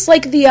kind of just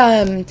like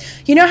the,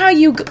 you know how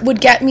you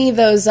would get me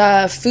those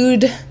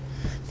food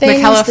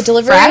things, like the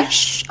delivery?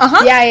 Fresh?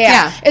 Uh-huh.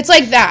 Yeah. It's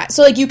like that.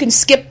 So like you can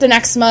skip the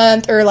next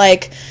month or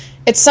like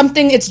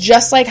it's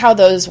just like how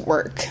those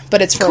work,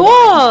 but it's for cool.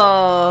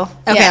 wine.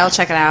 Okay, Yeah. I'll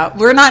check it out.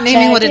 We're not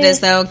naming Check what it it. is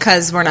though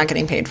because we're not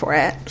getting paid for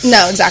it.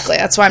 No, exactly.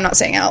 That's why I'm not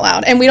saying it out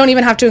loud. And we don't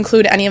even have to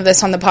include any of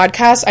this on the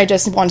podcast. I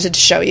just wanted to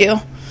show you.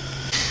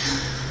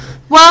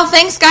 Well,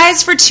 thanks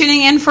guys for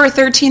tuning in for our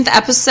 13th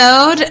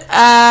episode.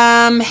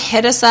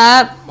 Hit us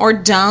up or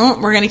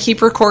don't. We're going to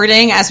keep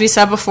recording, as we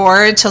said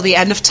before, till the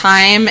end of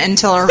time,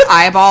 until our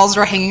eyeballs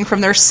are hanging from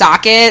their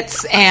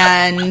sockets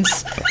and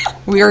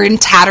we're in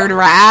tattered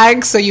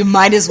rags, so you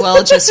might as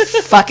well just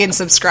fucking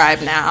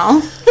subscribe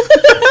now.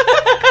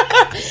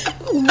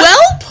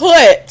 Well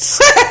put.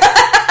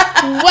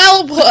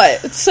 Well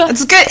put.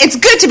 It's good. It's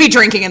good to be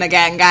drinking it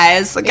again,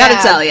 guys. I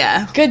gotta tell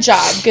ya. Good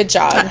job. Good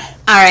job.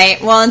 All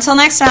right. Well, until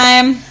next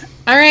time.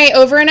 All right.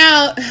 Over and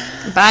out.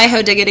 Bye,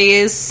 ho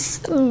diggities.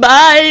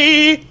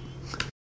 Bye.